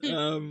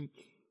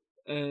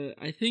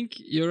 I think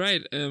you're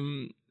right.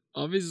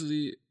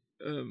 Obviously,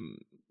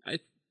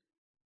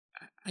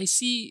 I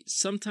see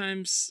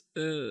sometimes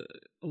a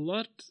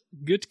lot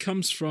good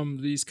comes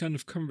from these kind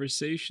of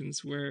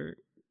conversations where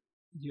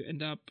you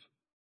end up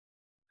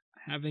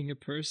having a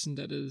person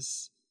that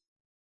is,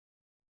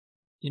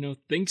 you know,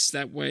 thinks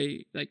that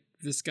way, like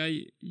this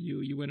guy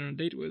you went on a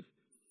date with.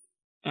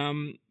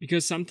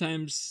 Because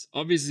sometimes,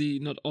 obviously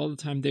not all the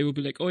time, they will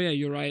be like, oh yeah,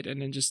 you're right,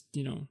 and then just,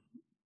 you know,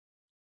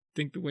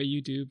 think the way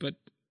you do, but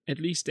at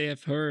least they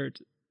have heard,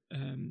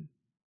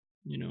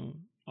 you know,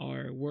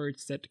 are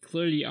words that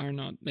clearly are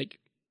not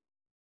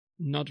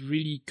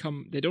really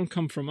they don't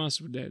come from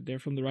us. They're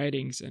from the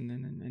writings, and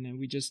then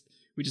we just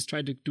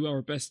try to do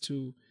our best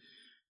to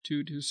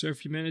serve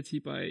humanity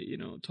by, you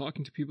know,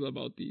 talking to people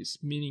about these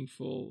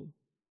meaningful,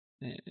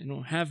 you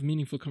know, have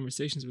meaningful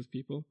conversations with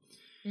people.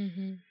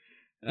 Mm-hmm.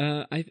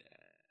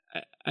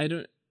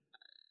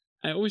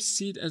 I always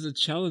see it as a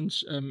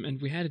challenge,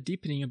 and we had a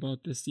deepening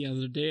about this the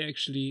other day,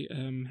 actually,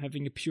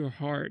 having a pure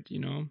heart, you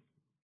know,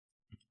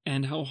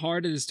 and how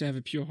hard it is to have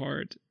a pure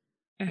heart.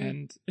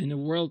 And in a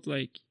world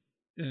like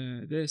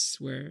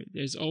this, where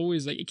there's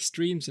always like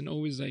extremes, and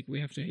always like, we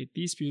have to hate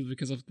these people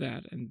because of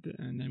that, and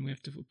then we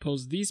have to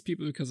oppose these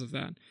people because of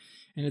that,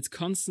 and it's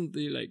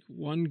constantly like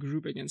one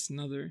group against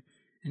another,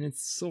 and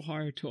it's so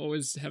hard to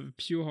always have a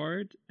pure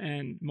heart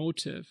and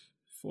motive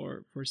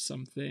for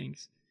some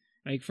things.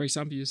 Like, for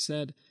example, you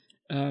said,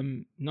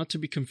 not to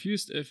be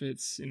confused if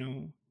it's, you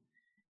know,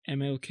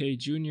 MLK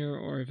Jr.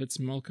 or if it's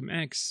Malcolm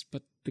X,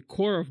 but the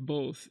core of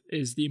both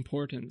is the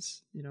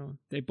importance. You know,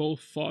 they both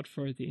fought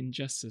for the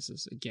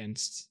injustices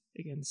against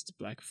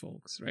black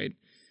folks, right?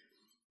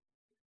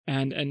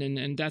 And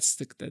that's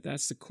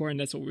the core, and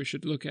that's what we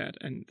should look at,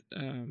 and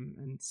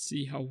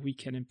see how we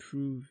can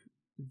improve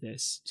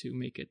this to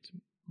make it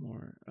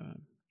more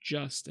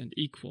just and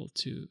equal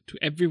to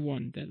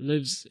everyone that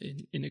lives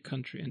in a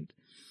country.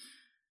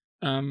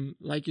 And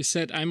like you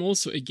said, I'm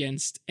also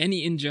against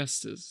any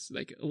injustice.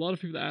 Like, a lot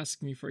of people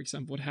ask me, for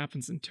example, what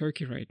happens in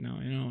Turkey right now.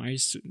 You know,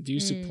 do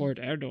you support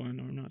Erdogan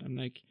or not? I'm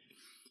like,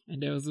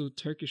 and there was a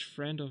Turkish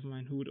friend of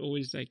mine who would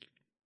always like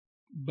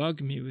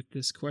bug me with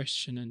this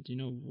question, and, you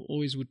know,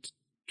 always would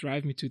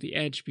drive me to the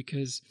edge,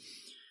 because,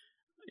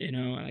 you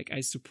know, like,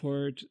 I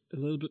support a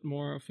little bit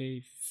more of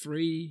a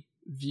free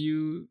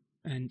view,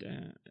 and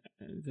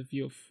the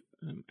view of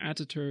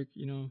Ataturk,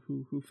 you know,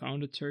 who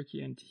founded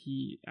Turkey, and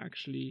he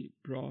actually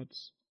brought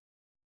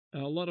a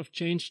lot of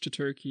change to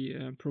Turkey,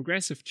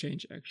 progressive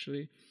change,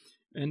 actually.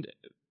 And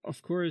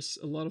of course,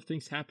 a lot of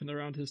things happened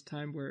around his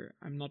time where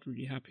I'm not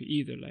really happy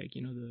either, like,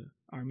 you know, the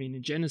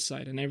Armenian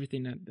genocide and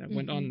everything that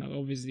went on. Now,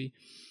 obviously,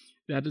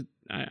 that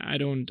I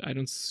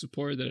don't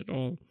support that at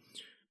all.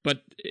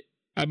 But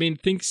I mean,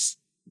 things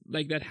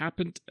like that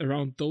happened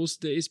around those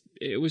days.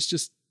 It was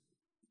just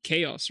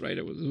chaos, right?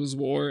 It was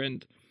war,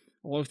 and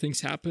a lot of things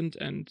happened,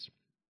 and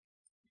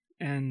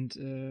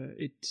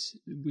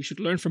we should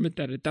learn from it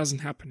that it doesn't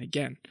happen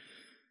again.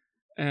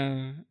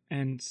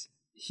 And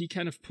he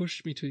kind of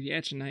pushed me to the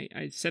edge, and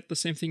I said the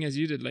same thing as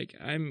you did. Like,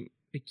 I'm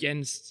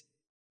against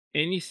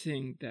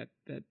anything that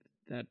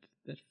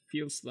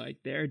feels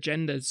like their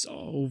agenda is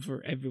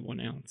over everyone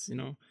else, you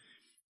know,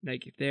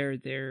 like they're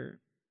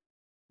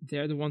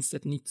the ones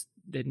that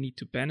need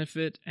to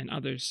benefit, and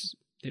others,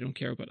 they don't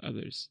care about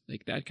others.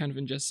 Like that kind of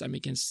injustice, I'm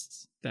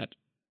against that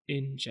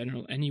in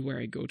general. Anywhere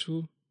I go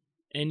to,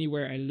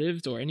 anywhere I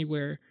lived, or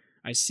anywhere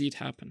I see it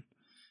happen.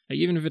 Like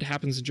even if it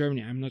happens in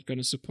Germany, I'm not going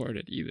to support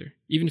it either.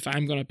 Even if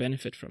I'm going to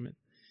benefit from it,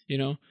 you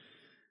know,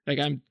 like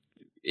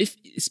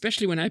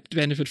especially when I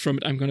benefit from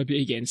it, I'm going to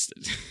be against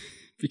it.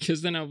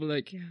 Because then I'll be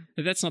like,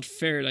 that's not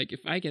fair. Like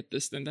if I get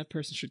this, then that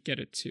person should get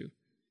it too,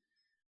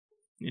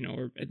 you know,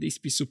 or at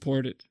least be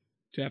supported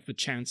to have the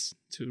chance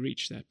to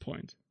reach that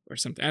point or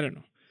something. I don't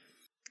know.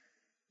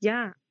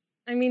 Yeah.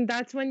 I mean,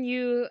 that's when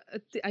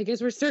I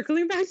guess we're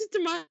circling back to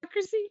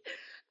democracy.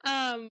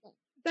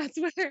 That's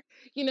where,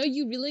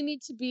 you really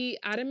need to be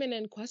adamant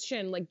and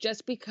question, like,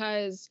 just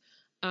because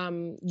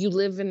you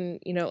live in,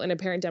 in a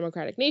parent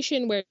democratic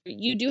nation where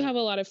you do have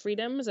a lot of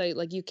freedoms,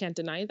 you can't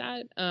deny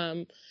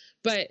that.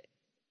 But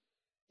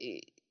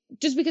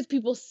just because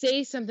people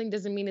say something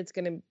doesn't mean it's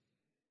going to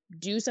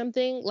do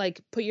something.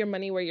 Like, put your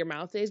money where your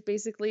mouth is,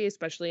 basically,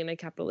 especially in a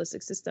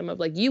capitalistic system of,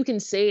 like, you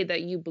can say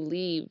that you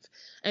believe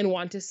and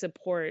want to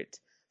support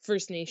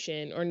First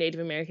Nation or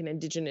Native American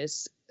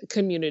Indigenous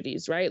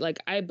communities, right? Like,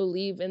 I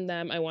believe in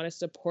them, I want to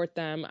support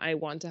them, I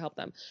want to help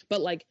them.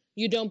 But, like,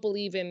 you don't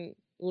believe in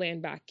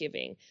land back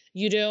giving.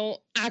 You don't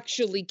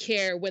actually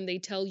care when they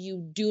tell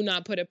you, do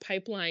not put a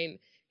pipeline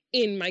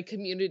in my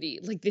community.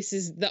 Like, this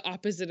is the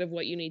opposite of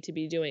what you need to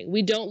be doing.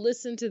 We don't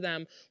listen to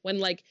them when,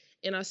 like,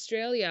 in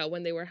Australia,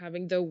 when they were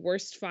having the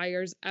worst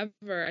fires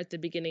ever at the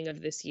beginning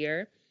of this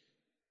year,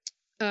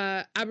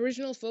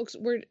 Aboriginal folks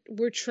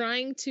were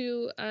trying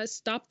to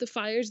stop the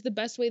fires the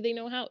best way they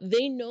know how.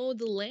 They know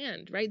the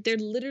land, right? They're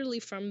literally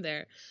from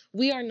there.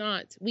 We are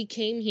not. We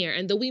came here,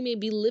 and though we may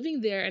be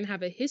living there and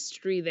have a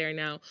history there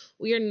now,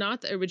 we are not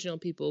the original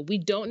people. We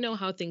don't know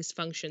how things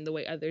function the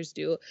way others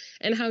do.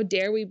 And how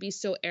dare we be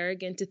so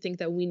arrogant to think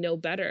that we know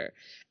better?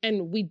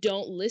 And we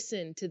don't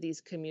listen to these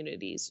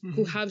communities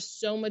who have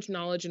so much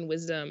knowledge and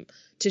wisdom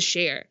to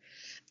share.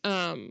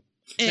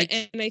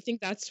 And I think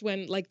that's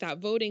when, like, that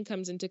voting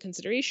comes into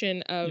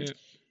consideration of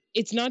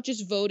it's not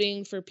just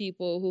voting for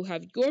people who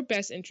have your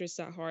best interests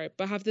at heart,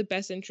 but have the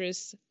best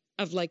interests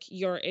of, like,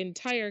 your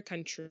entire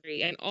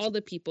country and all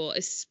the people,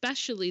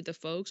 especially the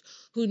folks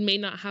who may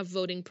not have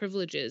voting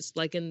privileges.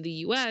 Like in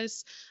the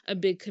US, a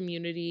big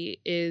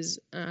community is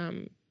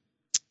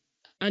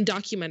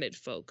undocumented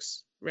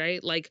folks,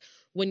 right? Like,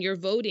 when you're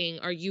voting,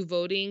 are you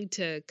voting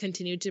to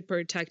continue to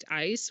protect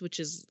ICE, which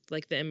is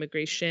like the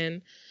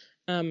immigration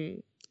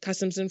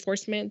customs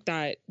enforcement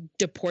that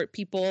deport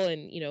people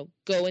and,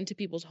 go into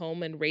people's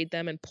home and raid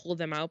them and pull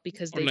them out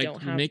because they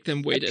don't have make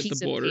them wait at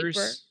the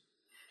borders?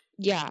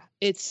 Yeah,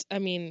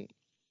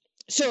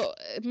 so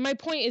my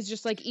point is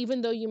just, like,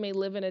 even though you may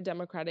live in a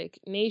democratic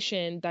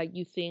nation that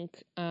you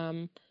think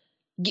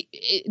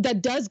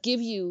that does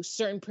give you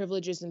certain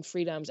privileges and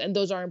freedoms, and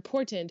those are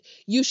important,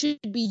 you should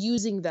be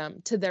using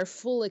them to their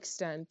full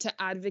extent to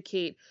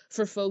advocate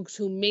for folks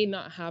who may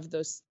not have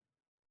those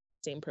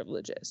same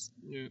privileges.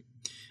 Yeah,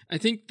 I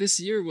think this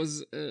year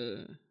was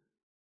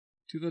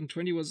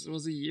 2020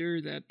 was a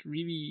year that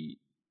really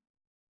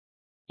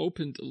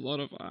opened a lot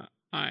of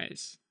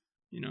eyes,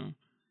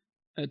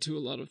 to a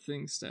lot of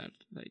things that,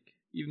 like,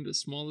 even the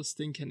smallest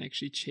thing can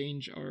actually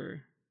change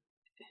our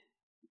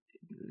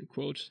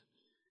quote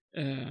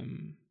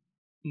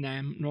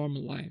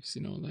normal lives,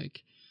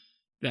 like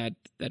that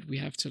we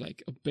have to,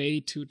 like, obey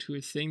to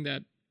a thing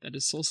that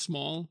is so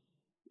small,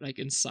 like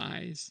in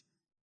size,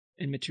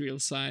 in material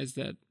size,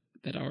 that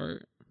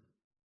our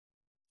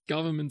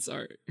governments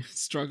are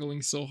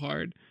struggling so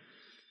hard.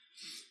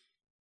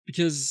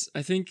 Because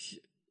I think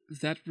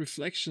that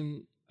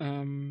reflection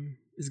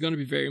is going to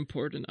be very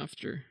important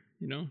after,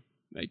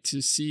 like,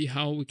 to see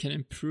how we can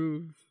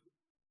improve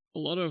a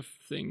lot of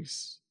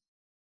things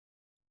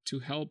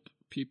to help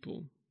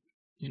people,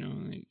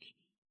 like,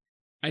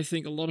 I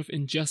think a lot of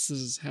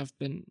injustices have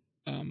been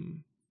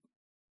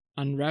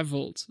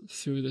unraveled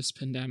through this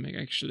pandemic,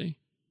 actually.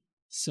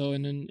 So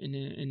in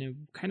a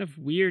kind of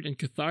weird and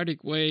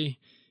cathartic way,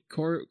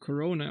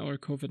 Corona or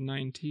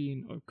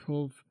COVID-19 or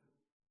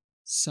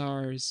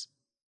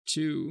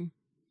SARS-2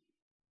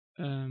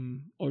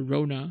 or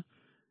Rona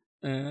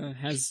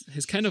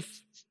has kind of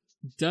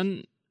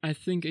done, I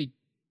think, a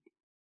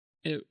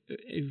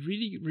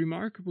really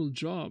remarkable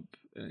job,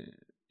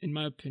 in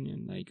my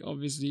opinion. Like,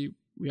 obviously,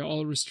 we are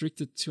all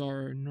restricted to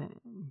our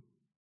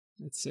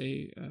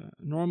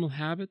normal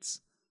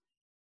habits.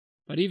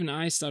 But even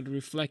I started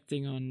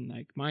reflecting on,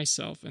 like,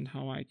 myself and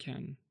how I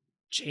can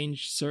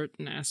change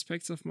certain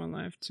aspects of my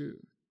life to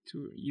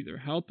either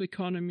help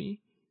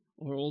economy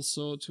or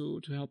also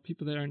to help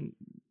people that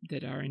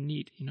are in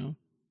need,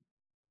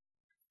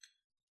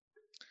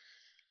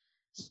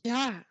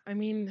 Yeah, I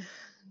mean,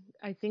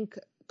 I think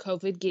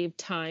COVID gave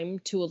time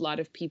to a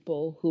lot of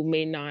people who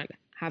may not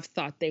have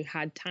thought they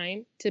had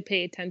time to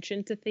pay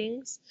attention to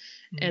things.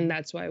 Mm-hmm. And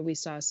that's why we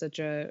saw such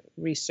a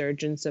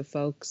resurgence of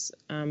folks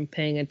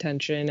paying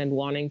attention and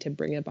wanting to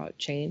bring about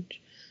change.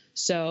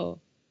 So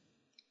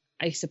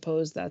I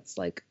suppose that's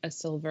like a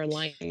silver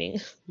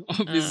lining.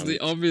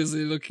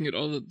 Obviously, looking at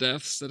all the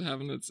deaths that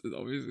happen, it's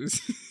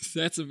obviously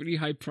that's a really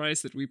high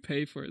price that we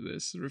pay for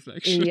this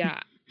reflection. Yeah,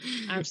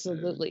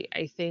 absolutely.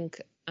 I think,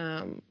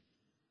 I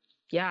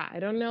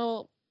don't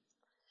know.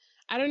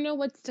 I don't know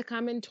what's to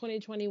come in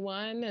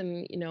 2021,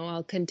 and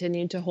I'll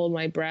continue to hold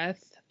my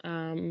breath.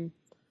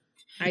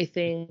 I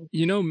think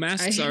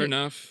masks are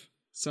enough,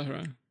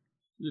 Sahra.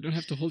 You don't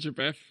have to hold your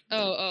breath.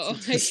 I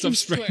stop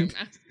spraying.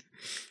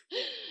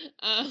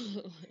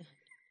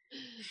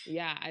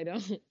 Yeah, I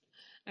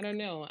don't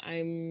know.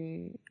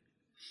 I'm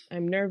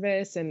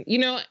nervous, and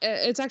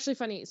it's actually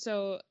funny.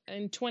 So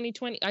in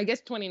 2020, I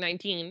guess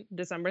 2019,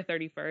 December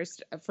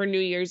 31st, for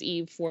New Year's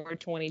Eve for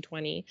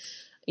 2020,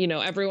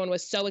 everyone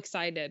was so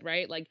excited,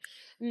 right? Like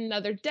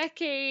another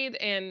decade.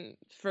 And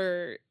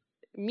for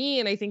me,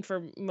 and I think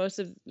for most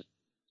of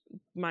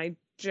my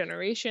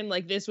generation,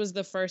 like this was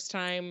the first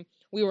time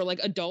we were like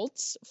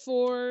adults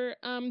for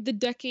the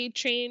decade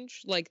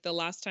change. Like the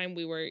last time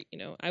we were,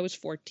 I was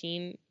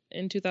 14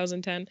 in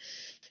 2010.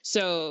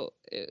 So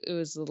it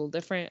was a little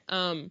different.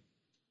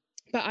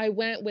 But I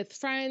went with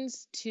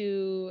friends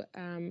to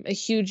a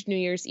huge New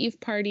Year's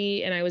Eve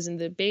party, and I was in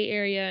the Bay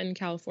Area in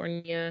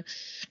California,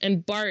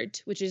 and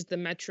BART, which is the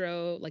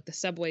metro, like the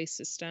subway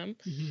system.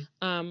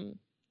 Mm-hmm.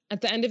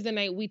 At the end of the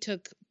night, we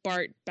took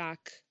BART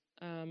back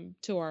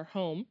to our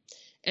home,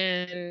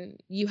 and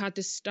you had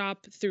to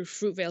stop through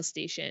Fruitvale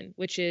Station,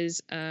 which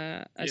is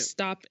a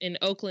stop in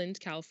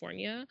Oakland,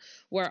 California,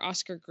 where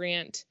Oscar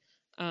Grant,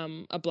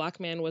 a Black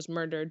man, was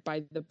murdered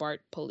by the BART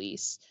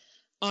police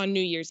on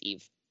New Year's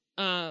Eve.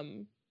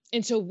 And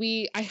so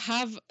I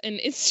have an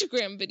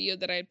Instagram video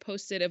that I had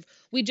posted of,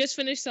 we just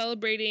finished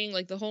celebrating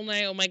like the whole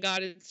night. Oh my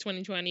God, it's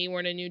 2020. We're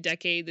in a new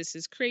decade. This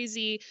is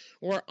crazy.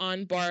 We're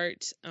on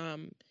BART,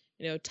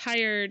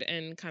 tired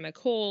and kind of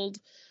cold.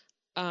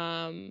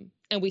 And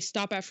we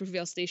stop at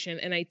Fruitvale Station,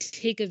 and I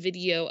take a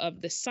video of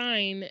the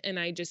sign, and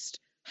I just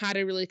had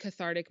a really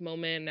cathartic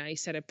moment. I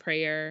said a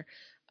prayer,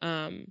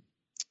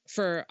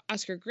 for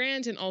Oscar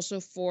Grant, and also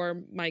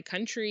for my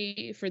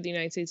country, for the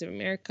United States of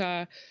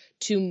America,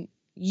 to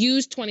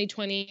use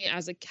 2020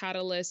 as a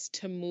catalyst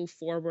to move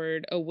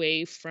forward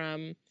away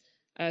from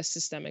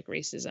systemic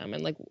racism,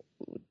 and like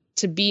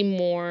to be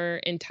more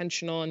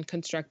intentional and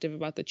constructive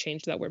about the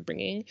change that we're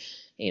bringing.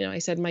 I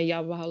said my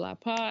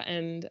Yabahalapa,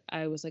 and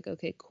I was like,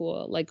 okay,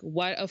 cool. Like,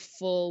 what a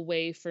full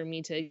way for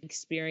me to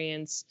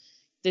experience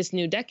this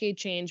new decade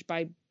change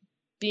by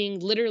being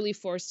literally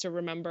forced to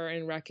remember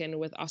and reckon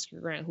with Oscar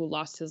Grant, who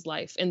lost his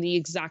life in the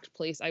exact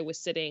place I was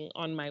sitting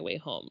on my way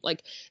home.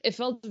 Like, it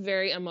felt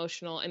very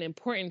emotional and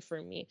important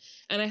for me.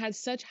 And I had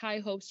such high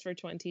hopes for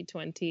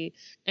 2020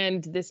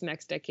 and this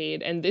next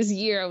decade. And this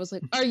year I was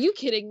like, are you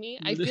kidding me?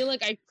 I feel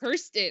like I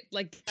cursed it.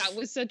 Like, that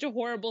was such a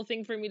horrible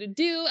thing for me to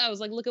do. I was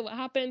like, look at what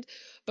happened.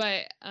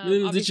 But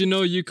did you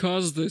know you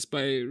caused this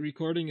by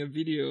recording a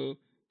video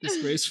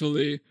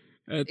disgracefully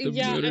at the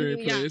military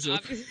place?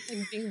 Obviously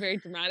I'm being very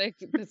dramatic.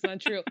 That's not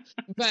true.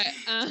 But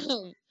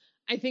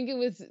I think it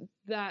was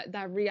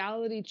that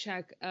reality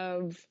check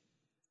of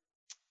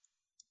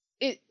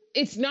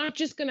it's not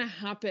just gonna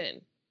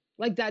happen.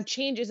 Like, that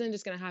change isn't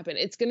just gonna happen.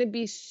 It's gonna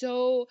be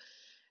so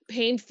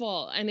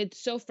painful, and it's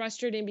so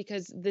frustrating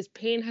because this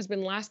pain has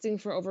been lasting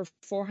for over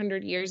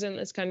 400 years in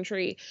this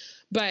country.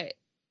 But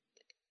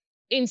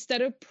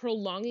instead of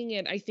prolonging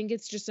it, I think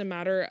it's just a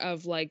matter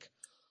of like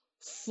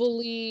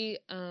fully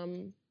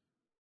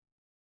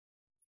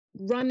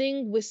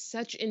running with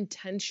such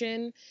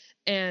intention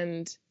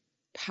and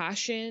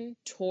passion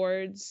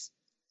towards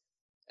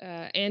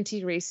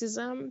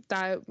anti-racism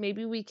that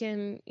maybe we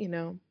can,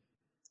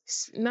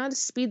 not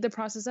speed the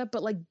process up,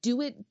 but like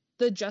do it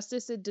the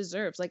justice it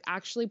deserves. Like,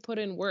 actually put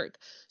in work.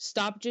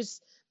 Stop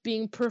just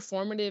being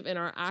performative in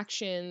our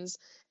actions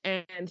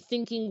and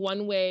thinking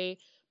one way,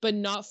 but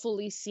not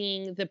fully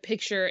seeing the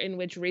picture in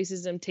which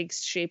racism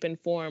takes shape and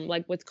form.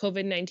 Like with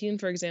COVID-19,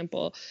 for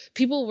example,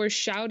 people were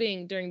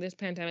shouting during this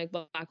pandemic,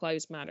 Black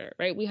Lives Matter,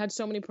 right? We had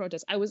so many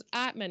protests. I was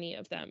at many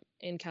of them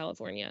in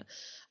California.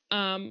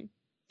 And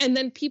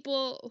then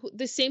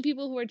the same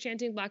people who were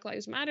chanting Black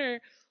Lives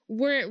Matter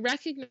weren't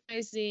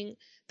recognizing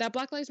that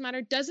Black Lives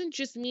Matter doesn't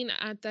just mean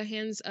at the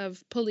hands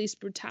of police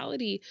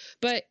brutality,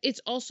 but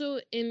it's also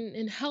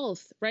in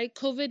health, right?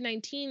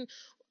 COVID-19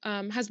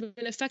 has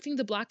been affecting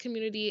the Black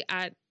community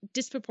at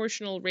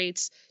disproportional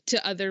rates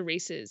to other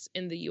races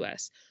in the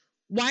US.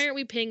 Why aren't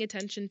we paying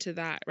attention to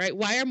that, right?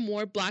 Why are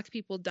more Black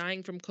people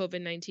dying from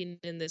COVID-19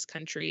 in this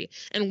country?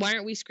 And why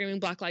aren't we screaming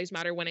Black Lives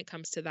Matter when it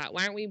comes to that?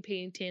 Why aren't we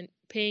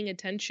paying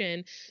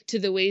attention to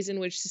the ways in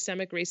which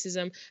systemic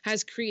racism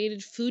has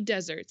created food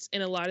deserts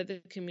in a lot of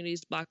the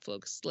communities Black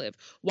folks live?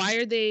 Why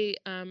are they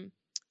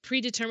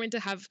predetermined to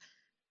have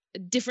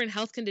different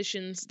health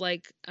conditions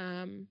like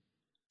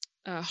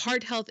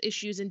heart health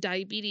issues and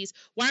diabetes.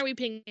 Why are we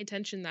paying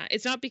attention to that?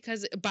 It's not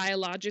because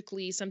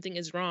biologically something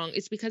is wrong.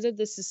 It's because of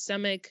the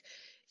systemic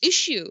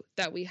issue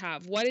that we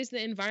have. What is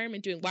the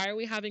environment doing? Why are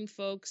we having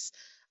folks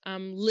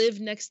live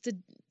next to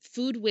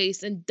food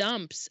waste and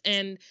dumps,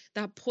 and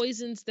that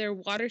poisons their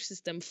water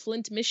system?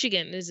 Flint,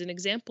 Michigan is an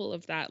example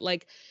of that.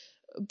 Like,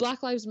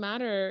 Black Lives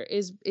Matter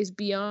is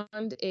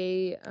beyond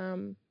a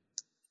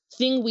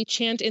thing we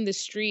chant in the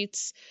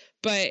streets,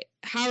 but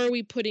how are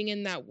we putting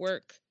in that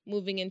work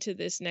moving into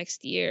this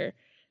next year?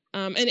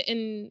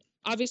 And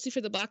obviously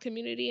for the Black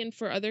community and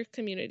for other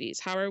communities,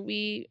 how are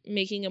we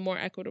making a more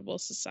equitable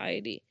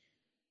society?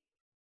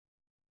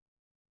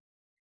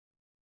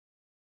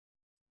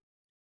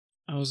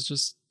 I was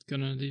just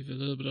gonna leave a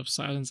little bit of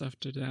silence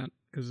after that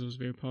because it was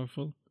very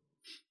powerful.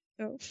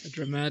 Oh. A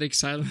dramatic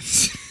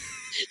silence.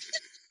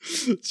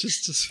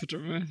 just for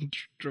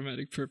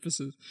dramatic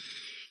purposes.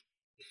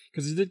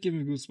 Because you did give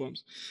me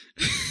goosebumps.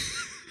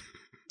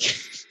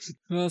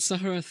 Well,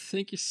 Sahara,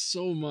 thank you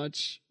so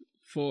much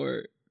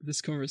for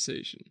this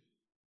conversation.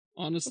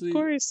 Honestly, of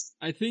course.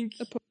 I think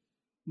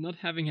not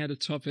having had a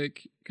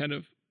topic kind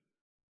of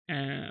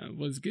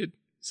was good.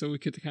 So we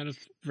could kind of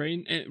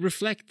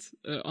reflect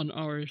on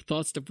our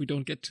thoughts that we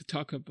don't get to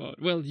talk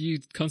about. Well, you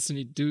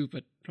constantly do,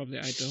 but probably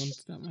I don't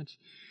that much.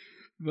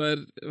 But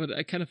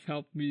it kind of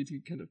helped me to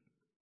kind of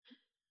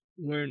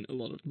learn a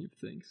lot of new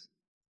things.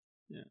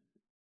 Yeah.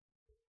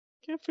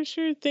 Yeah, for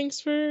sure.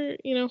 Thanks for,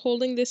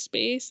 holding this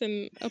space,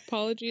 and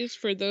apologies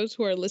for those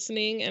who are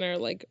listening and are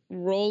like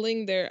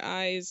rolling their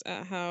eyes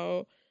at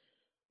how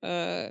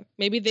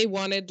maybe they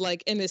wanted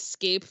like an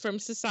escape from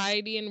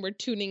society and were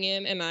tuning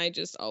in, and I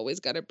just always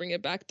got to bring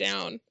it back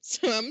down.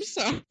 So I'm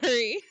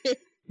sorry.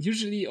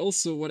 Usually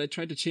also what I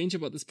try to change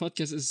about this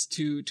podcast is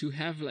to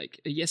have like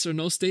a yes or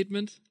no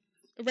statement.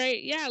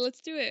 Right. Yeah,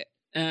 let's do it.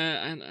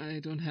 And I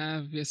don't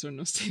have yes or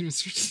no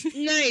statements for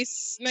today.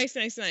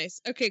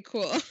 Nice. Okay,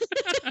 cool.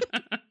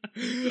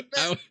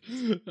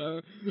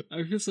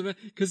 I feel so bad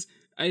because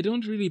I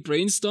don't really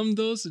brainstorm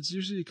those. It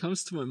usually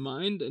comes to my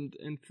mind,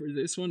 and for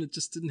this one, it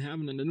just didn't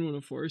happen, and I didn't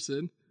want to force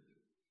it.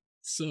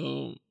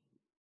 So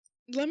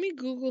let me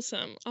Google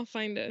some. I'll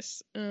find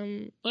us.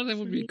 Well, that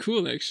would be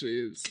cool,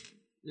 actually.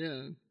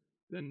 Yeah.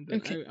 Then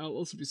okay. I'll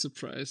also be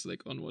surprised,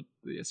 like, on what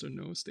the yes or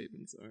no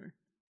statements are.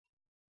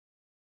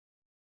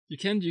 You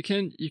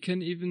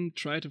can even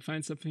try to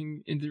find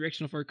something in the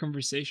direction of our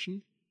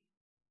conversation.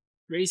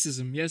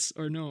 Racism, yes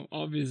or no?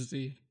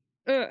 Obviously.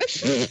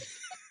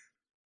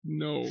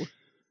 No.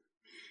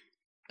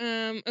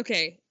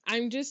 Okay.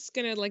 I'm just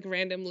gonna like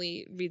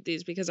randomly read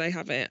these because I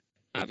haven't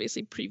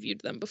obviously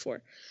previewed them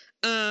before.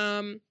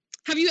 Have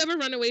you ever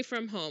run away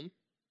from home?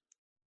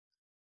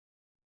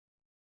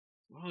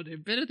 Wow, they're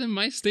better than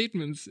my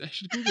statements. I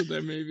should Google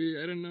them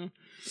maybe. I don't know.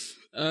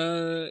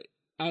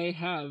 I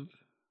have,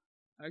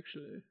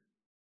 actually.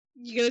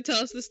 You gonna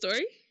tell us the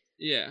story?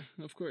 Yeah,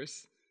 of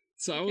course.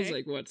 So I was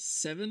like,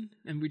 7?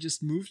 And we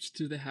just moved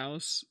to the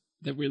house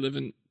that we live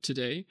in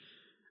today.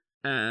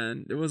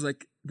 And it was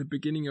like the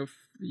beginning of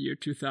the year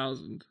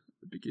 2000,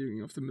 the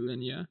beginning of the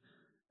millennia.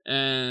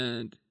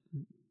 And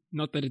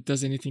not that it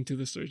does anything to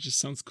the story, it just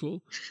sounds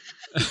cool.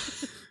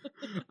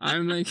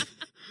 I'm like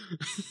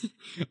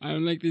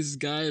this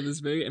guy, this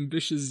very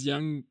ambitious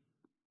young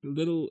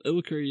little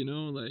ilker,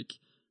 like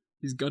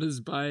he's got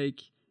his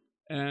bike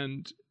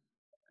and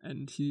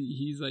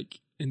he's like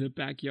in the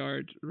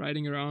backyard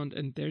riding around,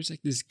 and there's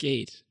like this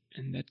gate,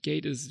 and that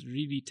gate is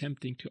really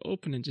tempting to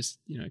open and just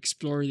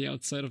explore the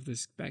outside of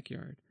this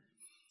backyard.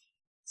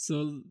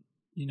 So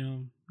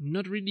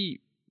not really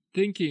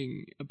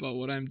thinking about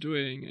what I'm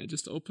doing, I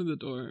just open the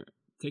door,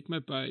 take my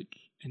bike,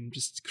 and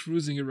just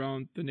cruising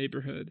around the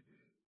neighborhood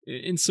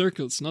in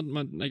circles. Not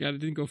much, like I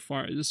didn't go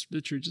far. I just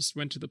literally just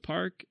went to the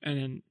park and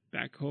then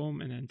back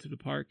home, and then to the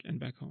park and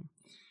back home.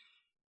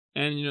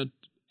 And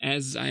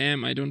as I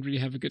am, I don't really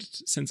have a good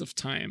sense of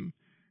time.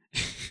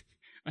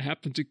 I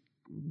happened to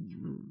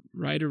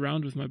ride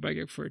around with my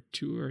bike for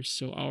 2 or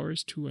 3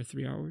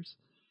 hours.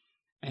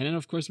 And then,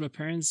 of course, my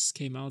parents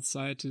came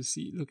outside to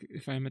look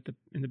if I'm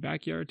in the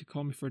backyard, to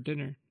call me for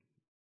dinner.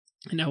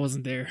 And I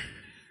wasn't there.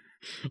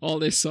 All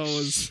they saw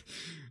was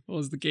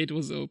the gate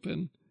was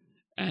open.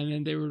 And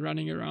then they were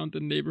running around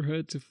the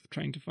neighborhood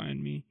trying to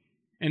find me.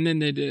 And then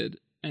they did.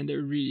 And they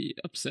were really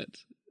upset.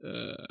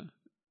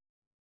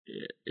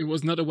 It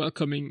was not a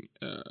welcoming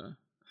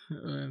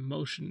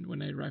motion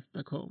when I arrived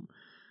back home.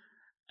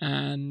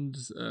 And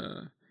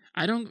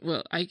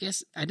I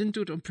guess I didn't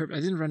do it on purpose. I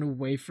didn't run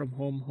away from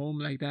home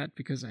like that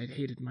because I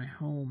hated my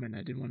home and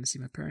I didn't want to see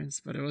my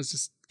parents. But it was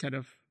just kind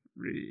of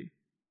really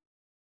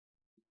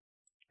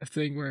a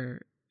thing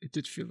where it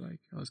did feel like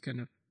I was kind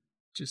of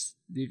just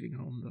leaving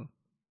home, though.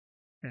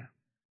 Yeah.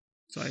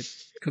 So I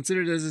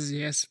consider this as a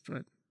yes,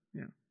 but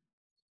yeah.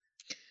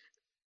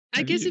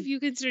 I guess if you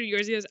consider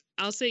yours yes,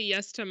 I'll say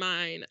yes to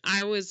mine.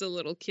 I was a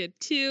little kid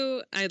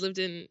too. I lived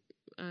in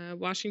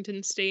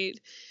Washington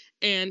State,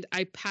 and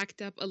I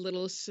packed up a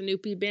little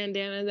Snoopy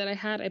bandana that I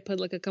had. I put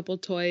like a couple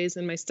toys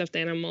and my stuffed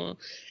animal,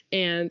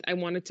 and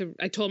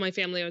I told my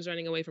family I was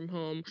running away from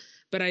home,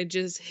 but I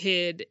just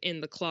hid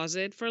in the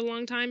closet for a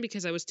long time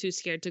because I was too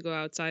scared to go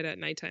outside at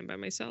nighttime by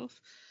myself.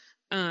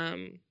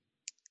 And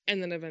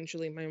then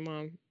eventually my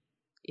mom,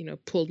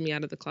 pulled me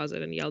out of the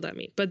closet and yelled at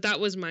me. But that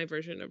was my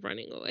version of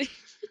running away.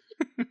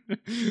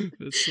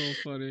 That's so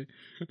funny.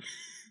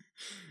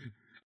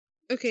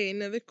 Okay,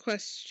 another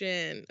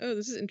question. Oh,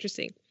 this is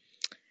interesting.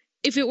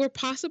 If it were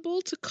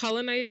possible to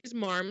colonize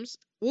Mars,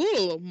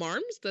 whoa,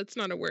 Mars? That's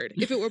not a word.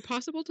 If it were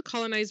possible to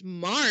colonize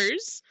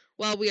Mars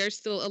while we are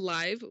still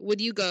alive, would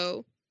you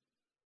go?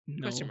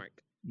 No. Question mark.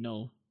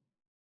 No.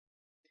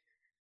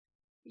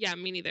 Yeah,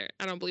 me neither.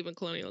 I don't believe in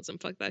colonialism.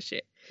 Fuck that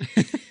shit.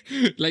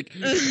 Like,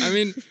 I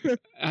mean,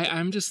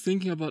 I'm just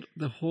thinking about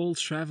the whole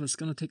travel. It's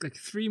gonna take like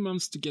 3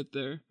 months to get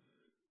there,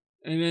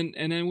 and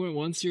then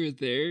once you're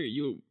there,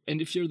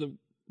 and if you're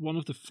one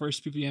of the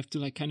first people, you have to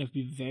like kind of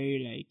be very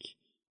like,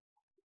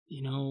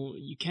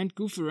 you can't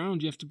goof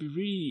around. You have to be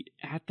really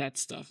at that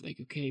stuff.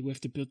 Like, okay, we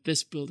have to build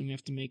this building. We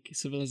have to make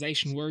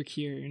civilization work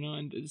here,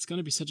 and it's going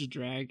to be such a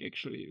drag,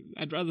 actually.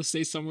 I'd rather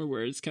stay somewhere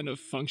where it's kind of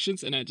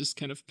functions and I just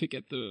kind of pick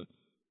at the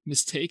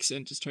mistakes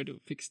and just try to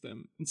fix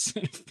them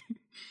instead of...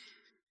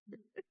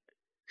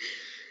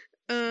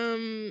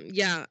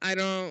 Yeah,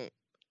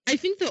 I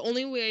think the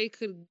only way I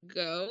could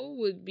go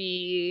would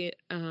be,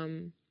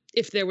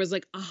 if there was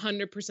like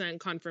 100%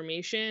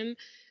 confirmation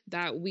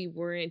that we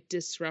weren't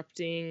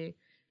disrupting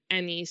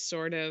any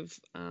sort of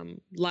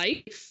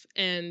life,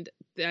 and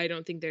I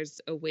don't think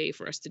there's a way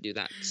for us to do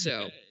that.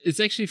 So it's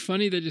actually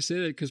funny that you say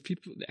that, because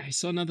I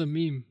saw another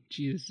meme.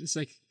 Jesus, it's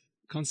like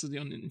constantly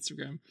on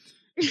Instagram,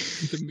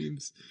 the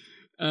memes,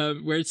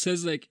 where it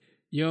says like,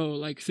 "Yo,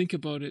 like think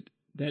about it,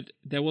 that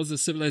there was a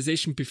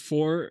civilization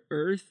before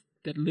Earth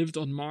that lived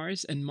on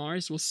Mars, and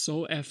Mars was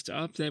so effed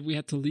up that we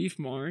had to leave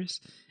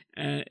Mars,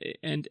 and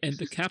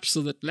the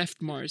capsule that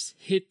left Mars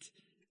hit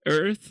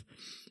Earth."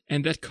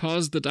 And that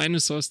caused the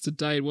dinosaurs to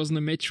die. It wasn't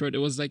a meteor. It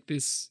was like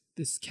this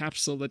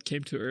capsule that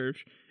came to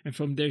Earth. And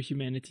from there,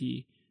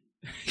 humanity.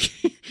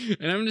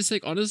 And I'm just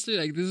like, honestly,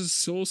 like, this is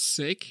so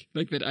sick.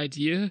 Like, that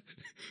idea.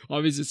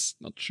 Obviously, it's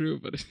not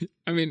true. But,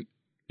 I mean,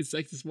 it's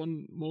like this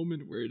one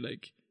moment where,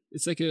 like,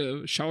 it's like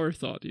a shower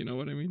thought. You know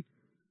what I mean?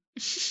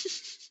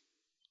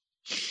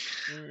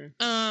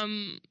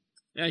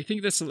 Yeah, I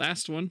think that's the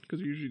last one, because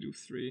we usually do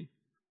 3.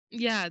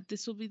 Yeah,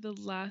 this will be the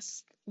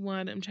last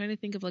one. I'm trying to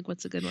think of like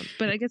what's a good one,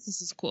 but I guess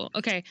this is cool.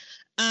 Okay.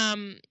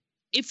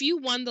 If you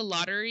won the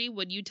lottery,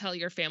 would you tell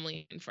your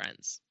family and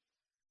friends?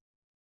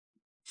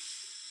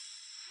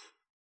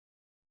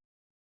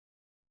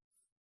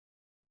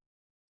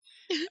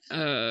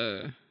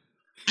 I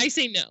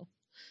say no.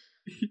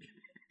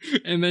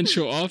 And then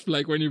show off,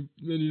 like when you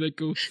like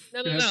go.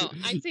 No.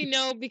 I say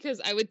no because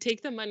I would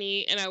take the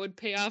money and I would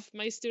pay off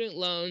my student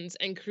loans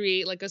and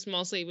create like a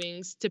small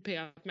savings to pay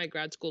off my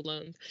grad school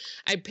loans.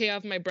 I'd pay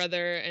off my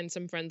brother and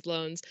some friends'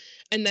 loans,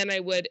 and then I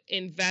would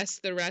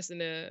invest the rest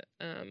in a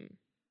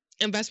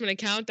investment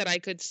account that I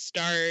could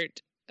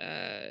start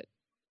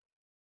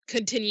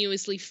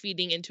continuously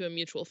feeding into a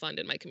mutual fund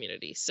in my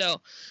community. So.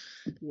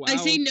 Wow. I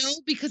say no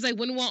because I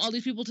wouldn't want all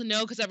these people to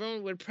know, because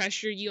everyone would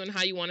pressure you on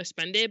how you want to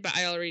spend it, but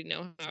I already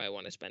know how I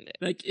want to spend it.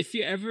 Like, if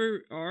you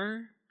ever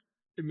are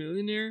a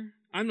millionaire,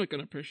 I'm not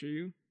going to pressure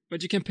you,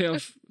 but you can pay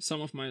off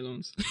some of my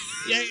loans.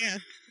 Yeah,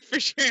 for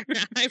sure.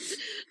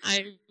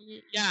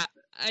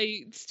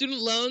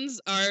 Student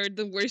loans are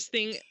the worst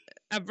thing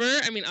ever.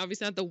 I mean,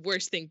 obviously not the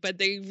worst thing, but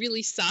they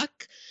really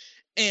suck,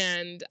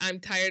 and I'm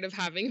tired of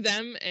having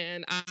them,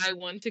 and I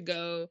want to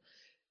go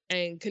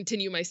and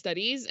continue my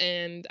studies,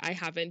 and I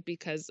haven't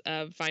because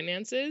of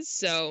finances.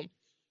 So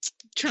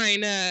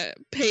trying to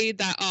pay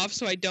that off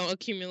so I don't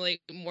accumulate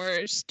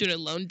more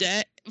student loan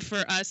debt for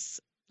us,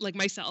 like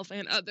myself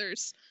and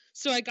others.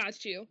 So I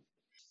got you.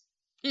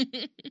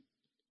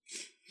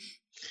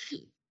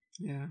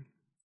 Yeah.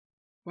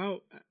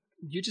 Wow.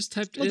 You just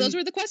typed in... Well, those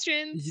were the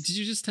questions. Did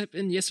you just type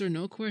in yes or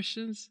no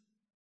questions?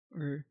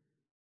 Or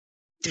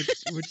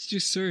what did you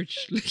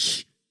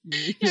search?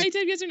 Yeah, I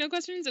typed yes or no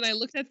questions, and I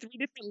looked at 3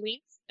 different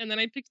links, and then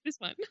I picked this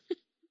one.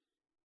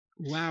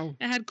 Wow.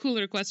 It had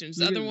cooler questions.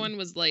 The other one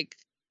was like,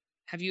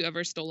 have you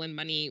ever stolen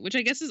money? Which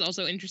I guess is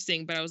also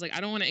interesting, but I was like,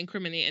 I don't want to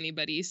incriminate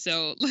anybody,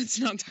 so let's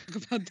not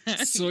talk about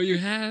that. So you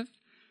have?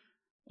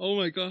 Oh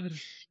my god.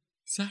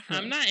 Sarah.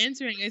 I'm not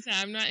answering. I said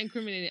I'm not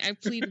incriminating. I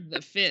pleaded the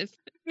 5th,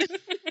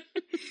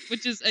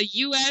 which is a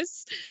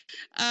U.S.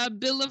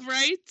 Bill of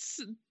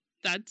Rights.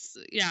 I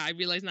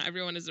realize not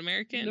everyone is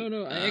American.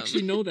 No, I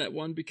actually know that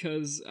one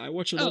because I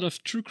watch a lot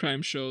of true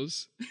crime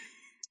shows.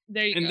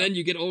 There you go. And then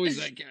you get always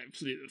like, I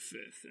plead the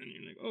 5th. And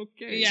you're like,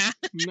 okay, yeah,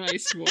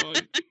 nice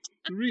one.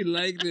 Really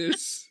like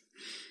this.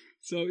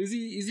 So is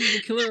he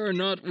the killer or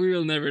not? We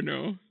will never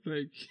know.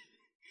 Like,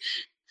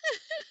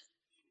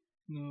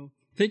 no.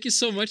 Thank you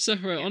so much,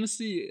 Zahra.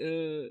 Honestly,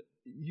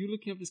 you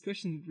looking up this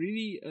question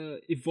really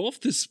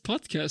evolved this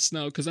podcast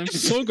now, because I'm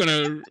so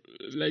gonna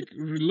like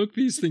look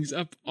these things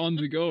up on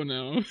the go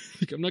now.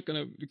 Like I'm not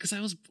gonna, because I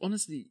was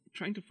honestly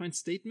trying to find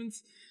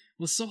statements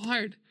was so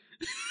hard.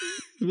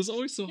 It was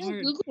always so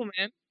hard. Google,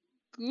 man.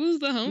 Google's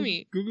the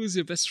homie. Google is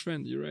your best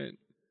friend. You're right.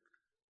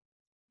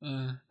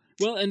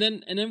 Well, and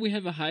then we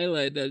have a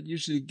highlight that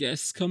usually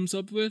guests comes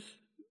up with,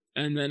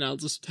 and then I'll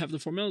just have the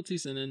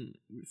formalities, and then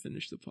we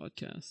finish the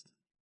podcast.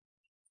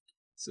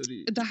 So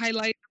the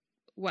highlight,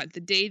 what, the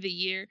day, the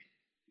year?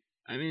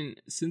 I mean,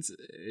 since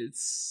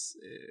it's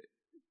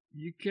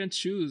you can't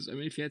choose. I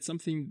mean, if you had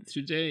something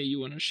today you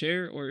want to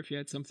share, or if you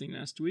had something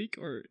last week,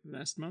 or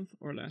last month,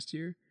 or last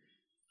year.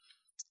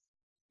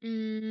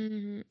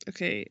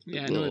 Okay.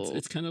 Yeah, I know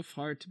it's kind of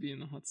hard to be in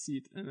the hot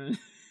seat and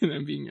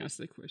then being asked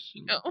that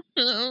question.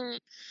 No.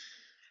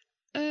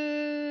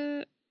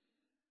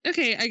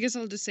 Okay, I guess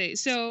I'll just say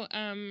so.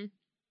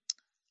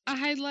 A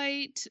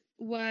highlight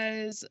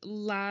was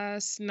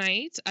last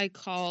night. I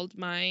called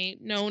my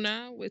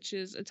nonna, which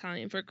is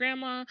Italian for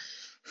grandma,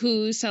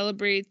 who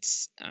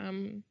celebrates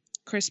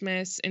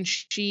Christmas, and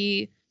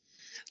she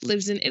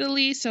lives in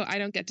Italy, so I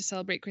don't get to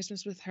celebrate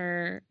Christmas with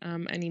her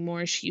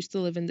anymore. She used to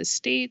live in the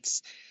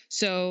States,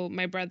 so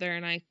my brother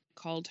and I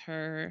called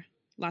her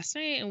last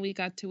night, and we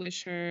got to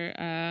wish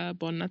her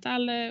Buon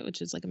Natale,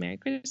 which is like a Merry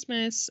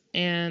Christmas,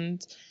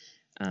 and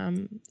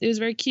it was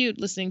very cute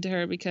listening to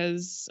her,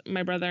 because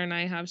my brother and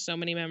I have so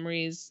many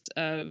memories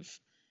of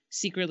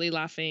secretly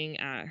laughing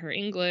at her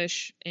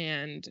English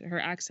and her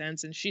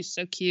accents, and she's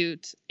so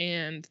cute,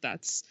 and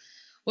that's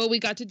what we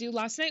got to do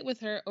last night with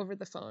her over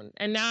the phone.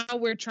 And now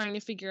we're trying to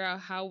figure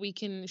out how we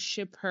can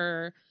ship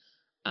her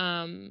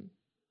a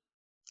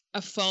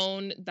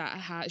phone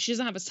that she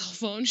doesn't have a cell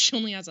phone. She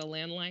only has a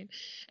landline.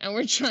 And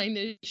we're trying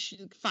to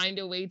find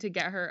a way to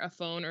get her a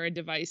phone or a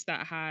device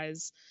that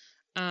has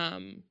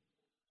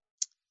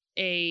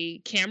a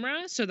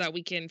camera so that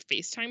we can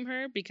FaceTime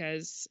her,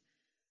 because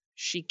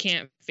she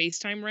can't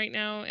FaceTime right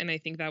now. And I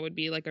think that would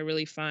be like a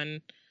really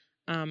fun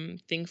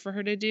thing for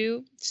her to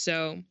do.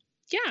 So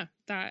yeah,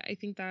 I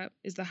think that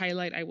is the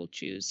highlight I will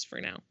choose for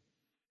now.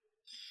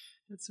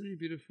 That's really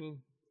beautiful.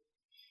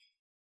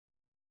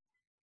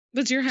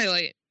 What's your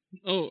highlight?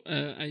 Oh,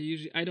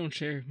 I don't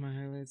share my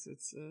highlights.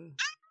 It's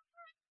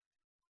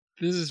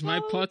this is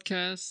my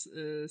podcast,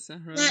 Sarah.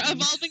 We're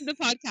evolving the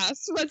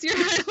podcast. What's your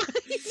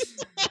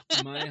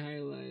highlight? My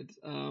highlight.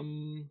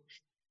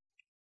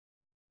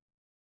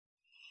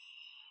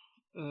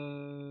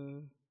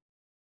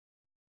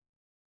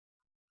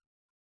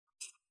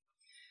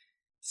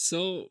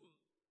 So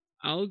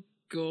I'll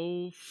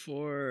go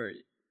for.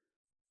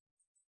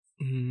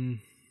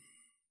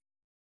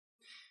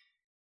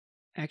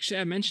 Actually,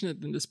 I mentioned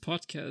it in this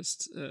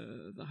podcast.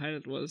 The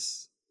highlight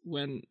was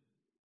when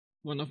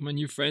one of my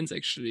new friends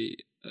actually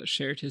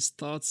shared his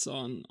thoughts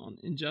on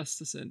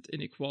injustice and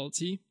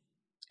inequality,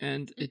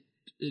 and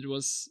it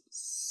was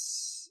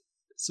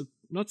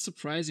not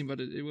surprising,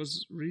 but it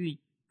was really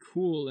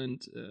cool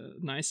and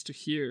nice to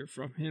hear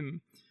from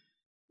him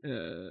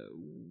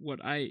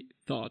what I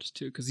thought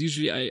too. Because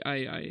usually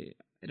I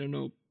don't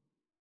know,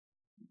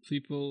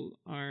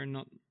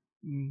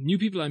 new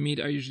people I meet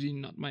are usually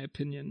not my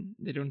opinion.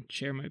 They don't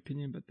share my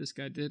opinion, but this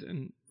guy did,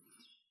 and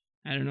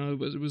I don't know.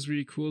 It was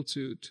really cool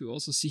to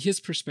also see his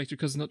perspective,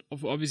 because not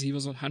obviously he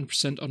was not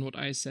 100% on what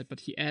I said,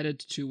 but he added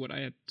to what I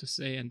had to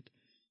say, and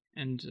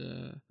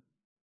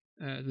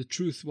the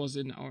truth was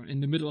in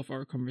the middle of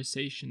our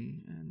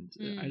conversation,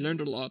 and I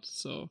learned a lot.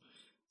 So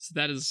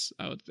that is,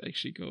 I would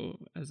actually go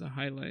as a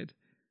highlight,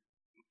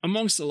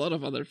 amongst a lot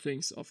of other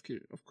things. Of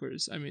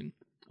course, I mean,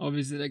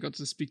 obviously that I got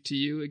to speak to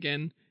you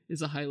again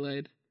is a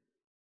highlight.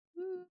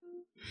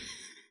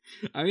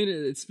 I mean,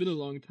 it's been a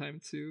long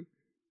time too,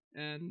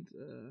 and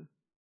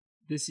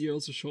this year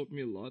also showed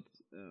me a lot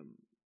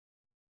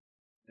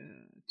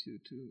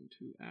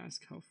to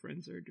ask how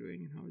friends are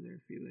doing and how they're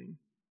feeling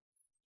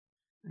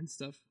and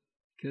stuff,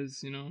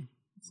 because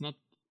it's not,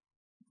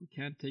 you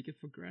can't take it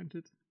for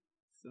granted.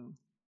 So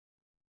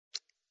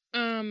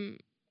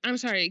I'm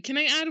sorry, can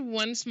I add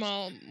one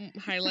small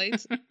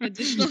highlight?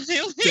 Additional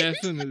highlight?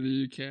 Definitely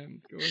you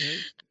can, go ahead.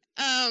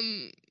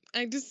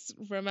 I just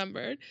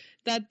remembered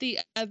that the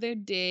other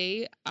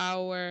day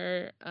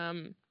our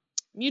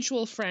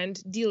mutual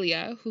friend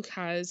Delia, who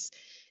has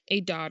a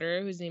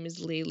daughter whose name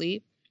is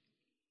Laylee,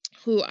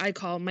 who I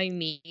call my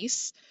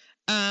niece,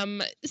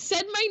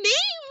 said my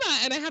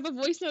name, and I have a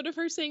voice note of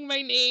her saying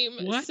my name.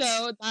 What?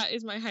 So that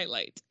is my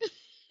highlight.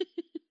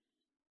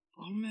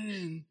 Oh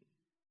man.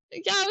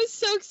 Yeah, it was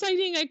so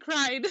exciting. I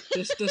cried.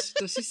 Does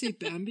she say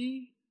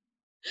Bambi?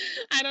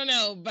 I don't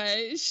know,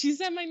 but she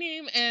said my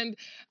name, and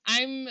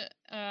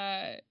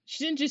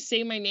she didn't just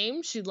say my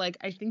name.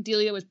 I think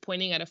Delia was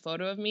pointing at a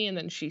photo of me, and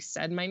then she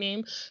said my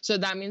name. So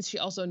that means she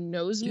also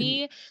knows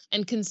me.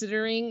 And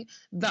considering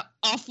the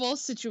awful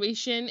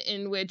situation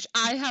in which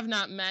I have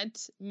not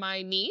met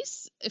my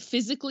niece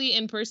physically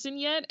in person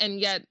yet, and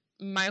yet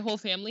my whole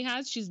family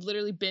has, she's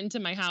literally been to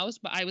my house,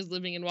 but I was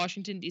living in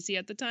Washington, D.C.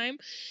 at the time,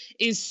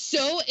 is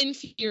so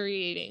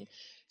infuriating.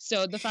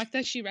 So the fact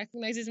that she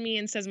recognizes me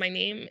and says my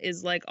name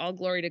is like all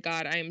glory to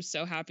God. I am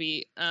so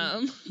happy.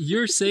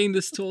 You're saying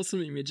this to also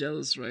make me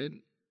jealous, right?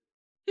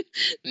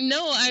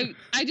 No, I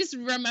just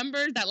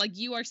remembered that like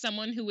you are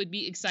someone who would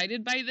be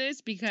excited by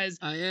this because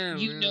I am.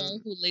 you know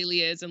who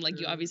Laylee is and like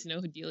you obviously know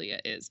who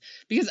Delia is.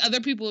 Because other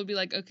people would be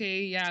like,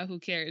 okay, yeah, who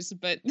cares?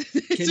 But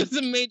this was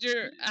a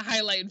major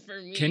highlight for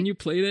me. Can you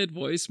play that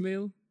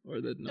voicemail or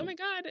that no? Oh my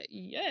god,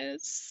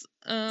 yes.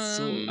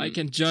 So I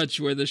can judge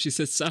whether she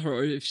said Sahara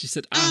or if she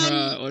said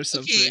Ahra or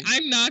something. Okay,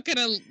 I'm not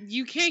gonna.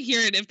 You can't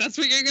hear it if that's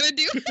what you're gonna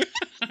do.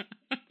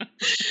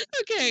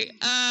 Okay,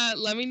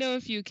 let me know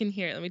if you can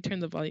hear it. Let me turn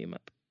the volume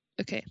up.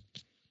 Okay.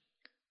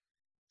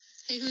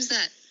 Hey, who's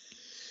that?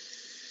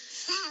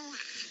 Sarah.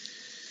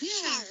 Yeah.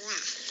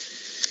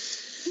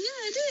 Sarah.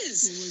 Yeah, it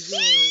is. Oh my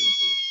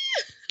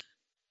god.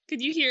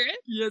 Could you hear it?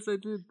 Yes, I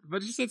did.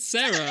 But she said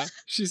Sarah.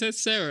 She said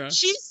Sarah.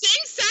 She's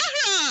saying Sarah!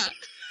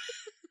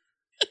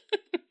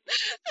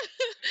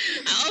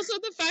 Also,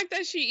 the fact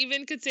that she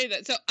even could say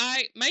that. So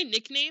my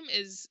nickname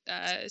is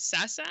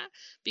Sasa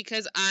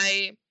because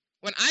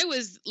when I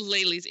was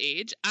Laylee's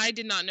age, I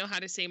did not know how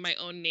to say my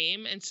own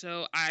name, and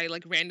so I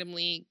like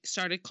randomly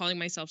started calling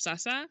myself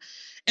Sasa,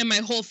 and my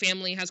whole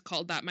family has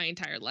called that my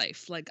entire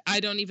life. Like I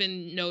don't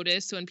even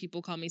notice when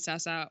people call me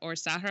Sasa or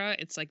Sahara.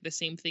 It's like the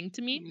same thing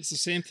to me. It's the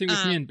same thing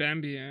with me and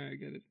Bambi. Yeah, I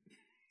get it.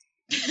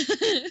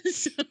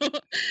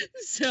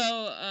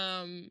 so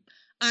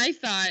I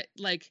thought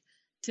like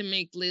to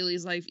make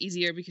Laylee's life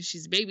easier because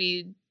she's a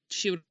baby,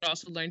 she would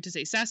also learn to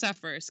say Sasa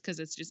first because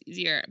it's just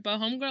easier. But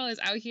homegirl is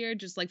out here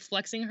just like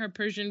flexing her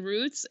Persian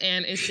roots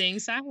and is saying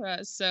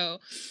Sahara. So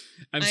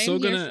I'm so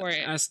gonna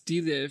ask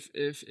Delia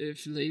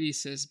if Lady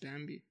says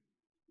Bambi.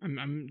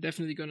 I'm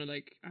definitely gonna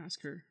like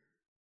ask her.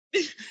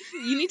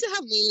 You need to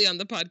have Laylee on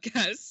the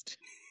podcast.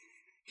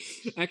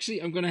 Actually,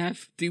 I'm gonna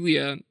have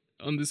Delia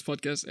on this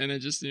podcast and I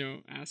just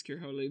ask her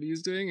how Lady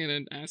is doing and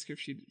then ask her if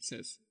she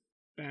says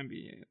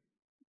Bambi. Yeah.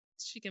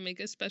 She can make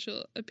a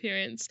special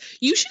appearance.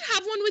 You should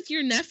have one with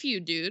your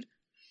nephew, dude.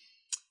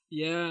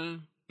 Yeah,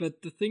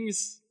 but the thing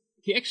is,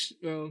 he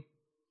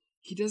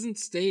doesn't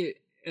stay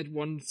at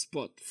one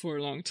spot for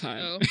a long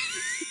time. Oh.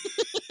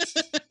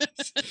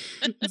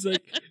 It's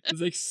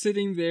like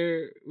sitting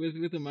there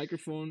with a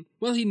microphone.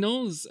 Well, he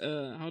knows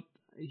how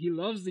he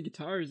loves the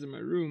guitars in my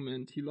room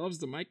and he loves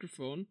the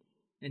microphone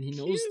and he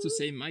knows to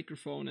say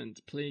microphone and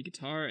play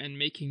guitar and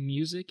making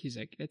music. He's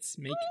like, let's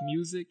make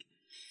music.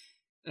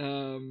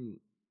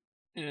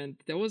 And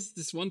there was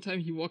this one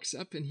time he walks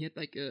up and he had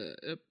like a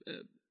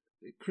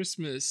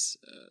Christmas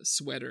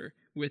sweater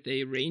with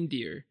a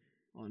reindeer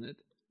on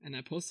it. And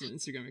I posted on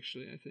Instagram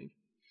actually, I think.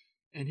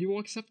 And he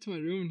walks up to my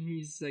room and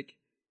he's like,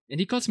 and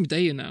he calls me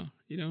Daya now,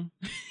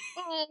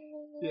 Oh.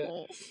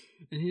 Yeah.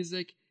 And he's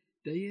like,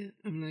 Daya?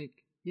 I'm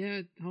like,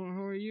 yeah, how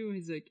are you?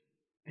 He's like,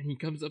 and he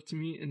comes up to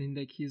me and then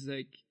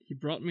he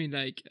brought me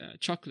like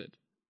chocolate.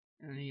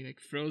 And he like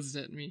throws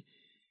it at me.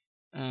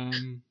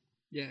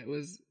 Yeah, it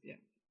was, yeah.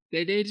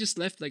 They just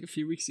left like a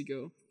few weeks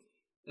ago,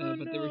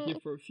 but they were here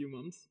for a few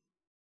months.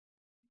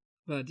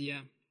 But yeah,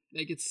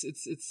 like it's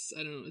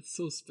I don't know, it's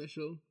so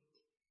special.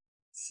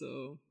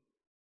 So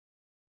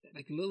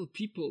like little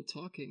people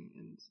talking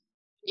and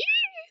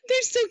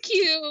they're so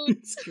cute.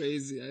 It's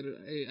crazy.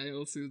 I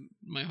also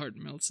my heart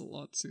melts a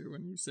lot too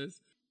when he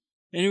says.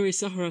 Anyway,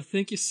 Sahara,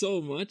 thank you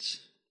so much.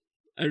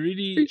 I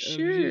really, for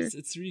sure.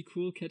 It's really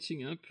cool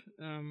catching up.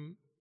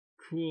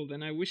 Cool.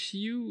 Then I wish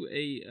you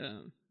a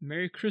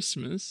Merry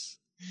Christmas.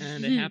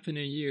 And a Happy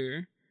New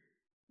Year.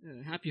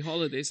 Happy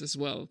holidays as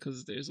well,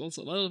 because there's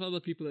also a lot of other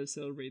people that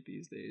celebrate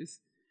these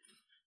days.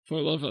 For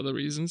a lot of other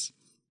reasons.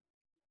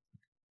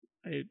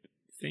 I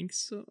think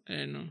so. I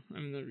don't know.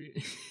 I'm not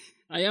really...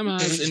 I am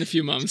out in a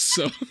few months,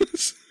 so...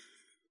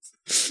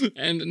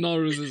 and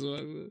Nowruz as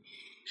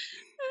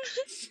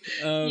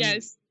well.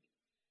 Yes.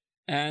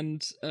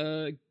 And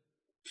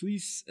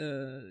please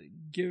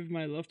give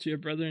my love to your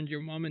brother and your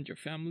mom and your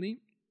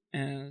family.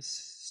 And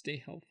stay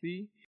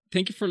healthy.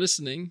 Thank you for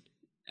listening.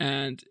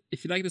 And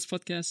if you like this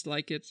podcast,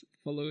 like it,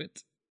 follow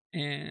it,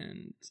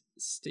 and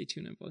stay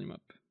tuned and volume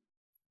up.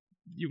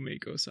 You may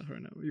go, Sahara,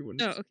 now. You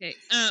wouldn't. Oh, okay.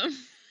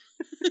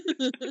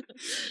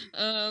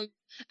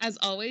 As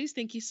always,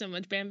 thank you so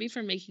much, Bambi,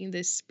 for making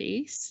this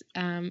space.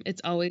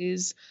 It's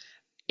always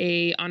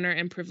an honor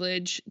and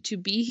privilege to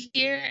be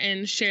here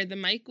and share the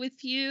mic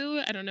with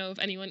you. I don't know if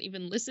anyone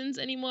even listens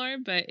anymore,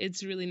 but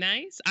it's really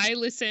nice. I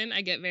listen.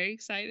 I get very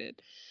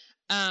excited.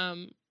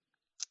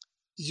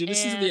 Did you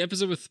listen to the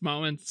episode with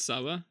Mao and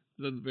Saba?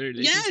 The very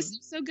latest Yes,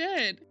 one? so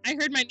good. I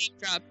heard my name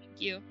drop. Thank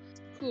you.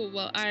 Cool.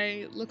 Well,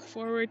 I look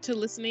forward to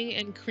listening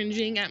and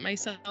cringing at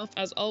myself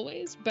as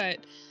always. But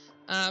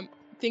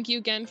thank you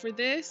again for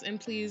this. And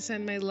please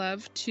send my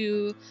love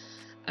to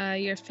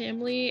your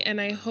family.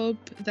 And I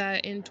hope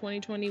that in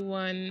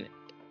 2021,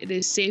 it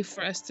is safe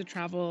for us to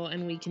travel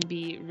and we can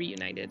be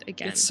reunited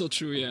again. It's so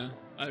true, yeah.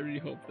 I really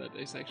hope that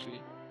it's actually...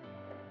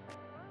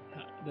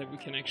 that we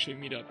can actually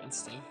meet up and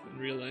stuff in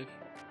real life.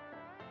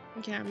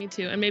 Yeah, me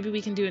too. And maybe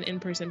we can do an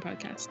in-person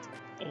podcast.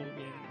 Oh, yeah.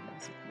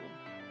 That's so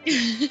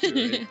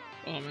cool. Right.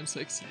 Oh, I'm so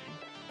excited.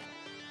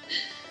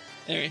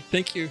 Anyway,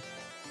 thank you.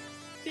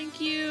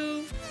 Thank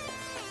you.